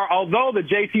most part, although the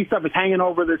JT stuff is hanging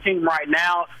over the team right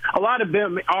now, a lot of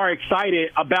them are excited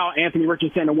about Anthony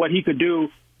Richardson and what he could do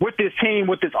with this team,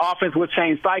 with this offense, with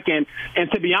Shane Steichen.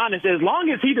 And to be honest, as long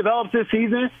as he develops this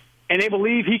season and they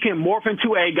believe he can morph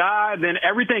into a guy, then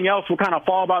everything else will kind of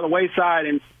fall by the wayside.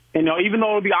 And even though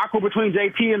it'll be awkward between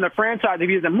JT and the franchise if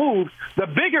he doesn't move, the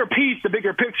bigger piece, the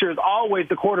bigger picture is always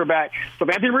the quarterback. So if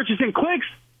Anthony Richardson clicks,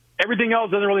 everything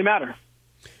else doesn't really matter.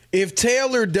 If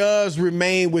Taylor does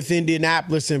remain with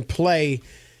Indianapolis and play,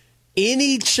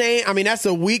 any chance? I mean, that's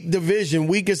a weak division,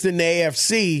 weakest in the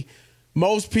AFC.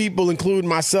 Most people, including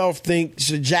myself, think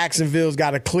Jacksonville's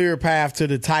got a clear path to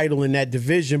the title in that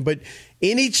division. But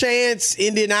any chance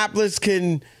Indianapolis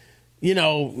can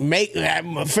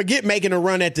forget making a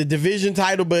run at the division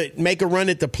title, but make a run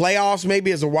at the playoffs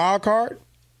maybe as a wild card?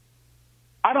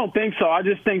 I don't think so. I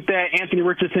just think that Anthony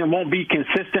Richardson won't be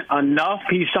consistent enough.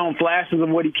 He's shown flashes of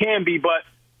what he can be, but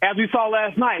as we saw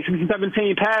last night,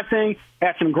 17 passing,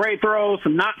 had some great throws,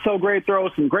 some not so great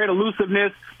throws, some great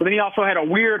elusiveness, but then he also had a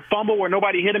weird fumble where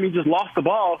nobody hit him. He just lost the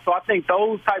ball. So I think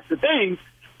those types of things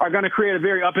are going to create a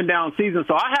very up and down season.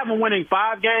 So I have him winning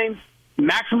 5 games,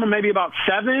 maximum maybe about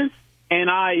 7. And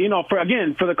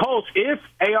for the Colts, if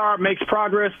AR makes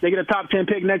progress, they get a top 10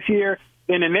 pick next year,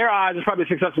 then in their eyes, it's probably a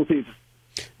successful season.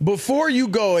 Before you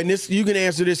go, and you can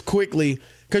answer this quickly,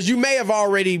 because you may have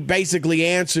already basically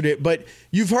answered it, but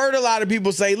you've heard a lot of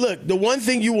people say, look, the one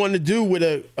thing you want to do with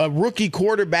a rookie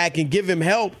quarterback and give him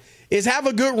help is have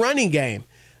a good running game.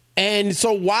 And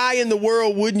so why in the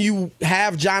world wouldn't you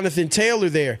have Jonathan Taylor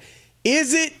there?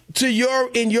 Is it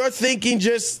in your thinking,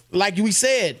 just like we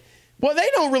said, well, they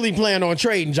don't really plan on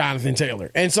trading Jonathan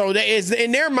Taylor. And so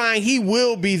in their mind, he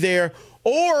will be there.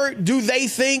 Or do they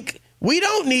think we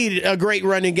don't need a great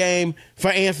running game for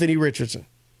Anthony Richardson?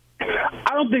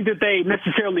 I don't think that they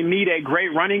necessarily need a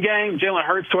great running game. Jalen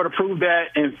Hurts sort of proved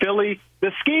that in Philly.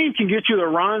 The scheme can get you the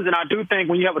runs, and I do think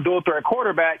when you have a dual-threat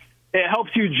quarterback, it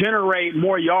helps you generate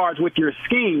more yards with your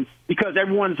scheme because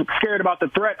everyone's scared about the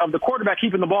threat of the quarterback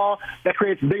keeping the ball. That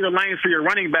creates bigger lanes for your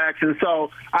running backs. And so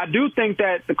I do think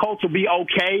that the Colts will be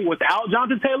okay without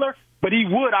Jonathan Taylor, but he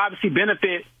would obviously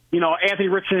benefit, Anthony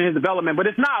Richardson in his development. But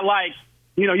it's not like,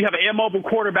 you have an immobile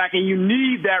quarterback and you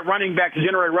need that running back to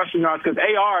generate rushing yards because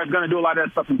AR is going to do a lot of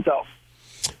that stuff himself.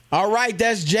 All right,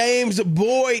 that's James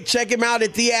Boyd. Check him out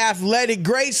at The Athletic.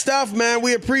 Great stuff, man.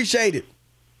 We appreciate it.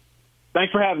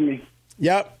 Thanks for having me.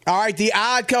 Yep. All right, The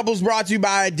Odd Couple is brought to you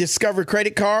by Discover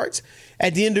Credit Cards.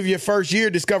 At the end of your first year,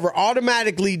 Discover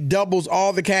automatically doubles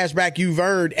all the cash back you've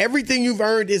earned. Everything you've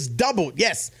earned is doubled.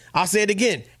 Yes, I'll say it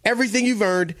again. Everything you've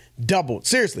earned, doubled.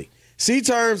 Seriously. See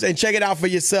terms and check it out for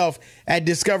yourself at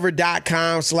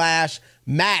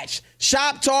discover.com/match.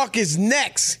 Shop Talk is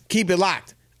next. Keep it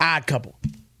locked. Odd Couple.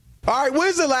 All right,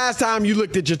 when's the last time you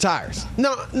looked at your tires?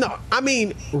 No, I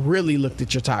mean really looked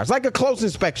at your tires, like a close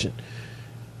inspection.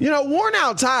 Worn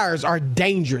out tires are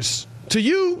dangerous to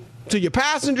you, to your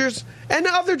passengers, and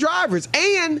to other drivers.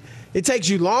 And it takes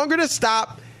you longer to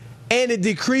stop, and it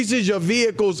decreases your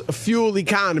vehicle's fuel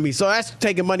economy. So that's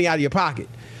taking money out of your pocket.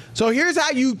 So here's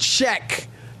how you check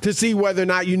to see whether or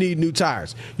not you need new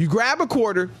tires. You grab a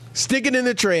quarter, stick it in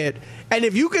the tread, and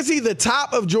if you can see the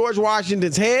top of George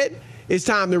Washington's head, it's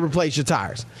time to replace your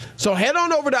tires. So head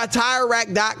on over to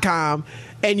TireRack.com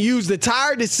and use the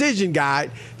Tire Decision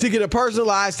Guide to get a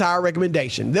personalized tire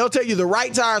recommendation. They'll tell you the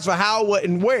right tires for how, what,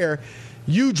 and where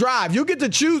you drive. You'll get to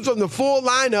choose from the full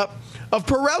lineup of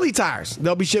Pirelli tires.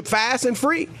 They'll be shipped fast and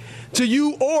free to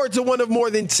you or to one of more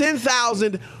than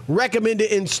 10,000 recommended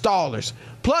installers.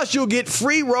 Plus, you'll get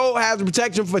free road hazard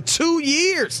protection for 2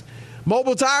 years.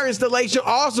 Mobile tire installation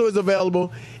also is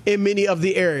available in many of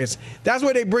the areas. That's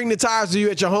where they bring the tires to you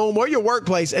at your home or your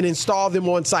workplace and install them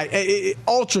on site.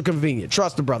 Ultra convenient.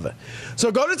 Trust the brother.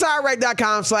 So go to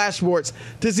TireRack.com/sports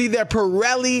to see their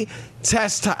Pirelli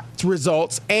test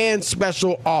results and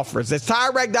special offers. That's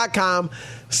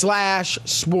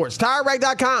TireRack.com/sports.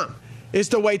 TireRack.com. It's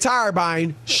the way tire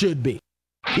buying should be.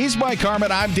 He's Mike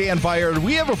Harmon. I'm Dan Byer.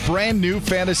 We have a brand new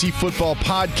fantasy football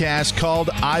podcast called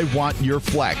I Want Your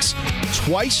Flex.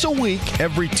 Twice a week,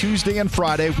 every Tuesday and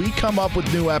Friday, we come up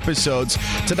with new episodes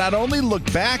to not only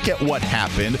look back at what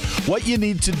happened, what you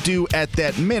need to do at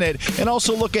that minute, and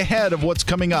also look ahead of what's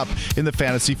coming up in the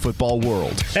fantasy football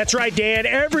world. That's right, Dan.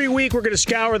 Every week, we're going to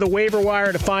scour the waiver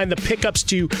wire to find the pickups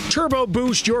to turbo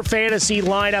boost your fantasy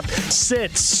lineup,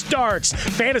 sits, starts,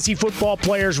 fantasy football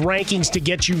players' rankings to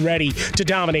get you ready to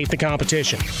dominate the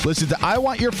competition. Listen to I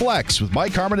Want Your Flex with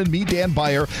Mike Harmon and me, Dan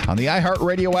Byer, on the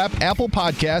iHeartRadio app, Apple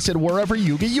Podcasts, and wherever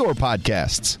you get your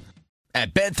podcasts.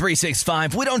 At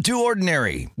Bet365, we don't do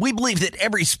ordinary. We believe that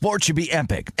every sport should be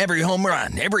epic. Every home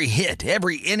run, every hit,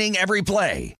 every inning, every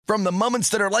play. From the moments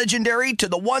that are legendary to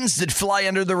the ones that fly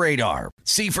under the radar.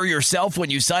 See for yourself when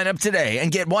you sign up today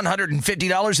and get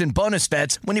 $150 in bonus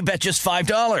bets when you bet just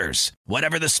 $5.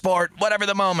 Whatever the sport, whatever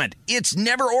the moment, it's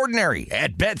never ordinary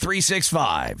at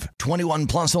Bet365. 21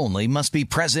 plus only. Must be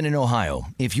present in Ohio.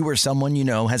 If you or someone you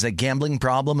know has a gambling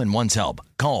problem and wants help,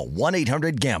 call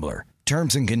 1-800-GAMBLER.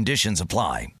 Terms and conditions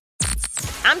apply.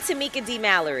 I'm Tamika D.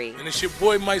 Mallory. And it's your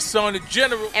boy, my son, the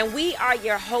General. And we are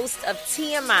your hosts of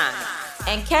TMI.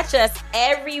 And catch us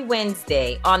every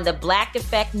Wednesday on the Black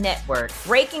Effect Network,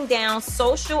 breaking down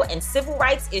social and civil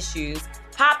rights issues,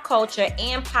 pop culture,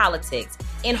 and politics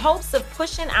in hopes of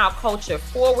pushing our culture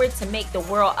forward to make the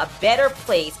world a better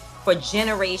place for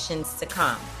generations to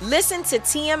come. Listen to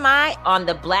TMI on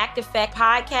the Black Effect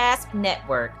Podcast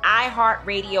Network,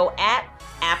 iHeartRadio app,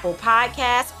 Apple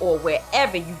Podcasts, or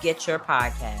wherever you get your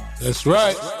podcasts. That's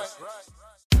right.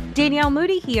 Danielle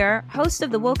Moody here, host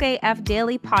of the Woke AF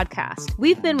Daily podcast.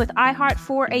 We've been with iHeart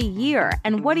for a year,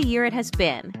 and what a year it has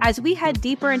been. As we head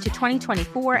deeper into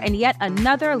 2024 and yet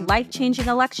another life-changing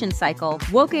election cycle,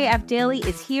 Woke AF Daily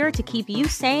is here to keep you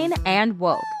sane and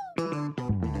woke.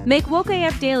 Make Woke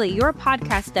AF Daily your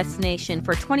podcast destination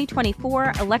for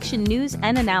 2024 election news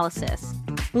and analysis.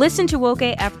 Listen to Woke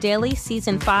AF Daily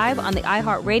Season 5 on the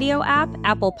iHeartRadio app,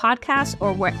 Apple Podcasts,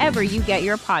 or wherever you get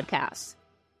your podcasts.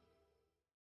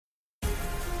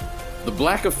 The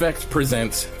Black Effect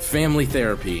presents Family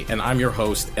Therapy, and I'm your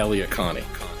host, Elliot Connie.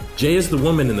 Jay is the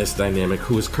woman in this dynamic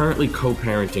who is currently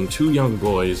co-parenting 2 young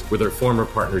boys with her former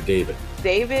partner, David.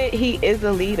 David, he is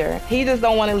a leader. He just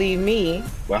don't want to leave me.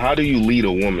 But how do you lead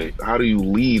a woman? How do you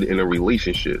lead in a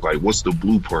relationship? Like, what's the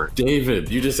blueprint?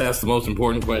 David, you just asked the most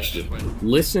important question.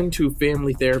 Listen to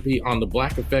Family Therapy on the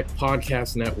Black Effect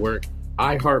Podcast Network,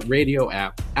 iHeartRadio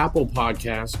app, Apple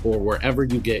Podcasts, or wherever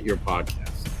you get your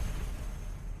podcasts.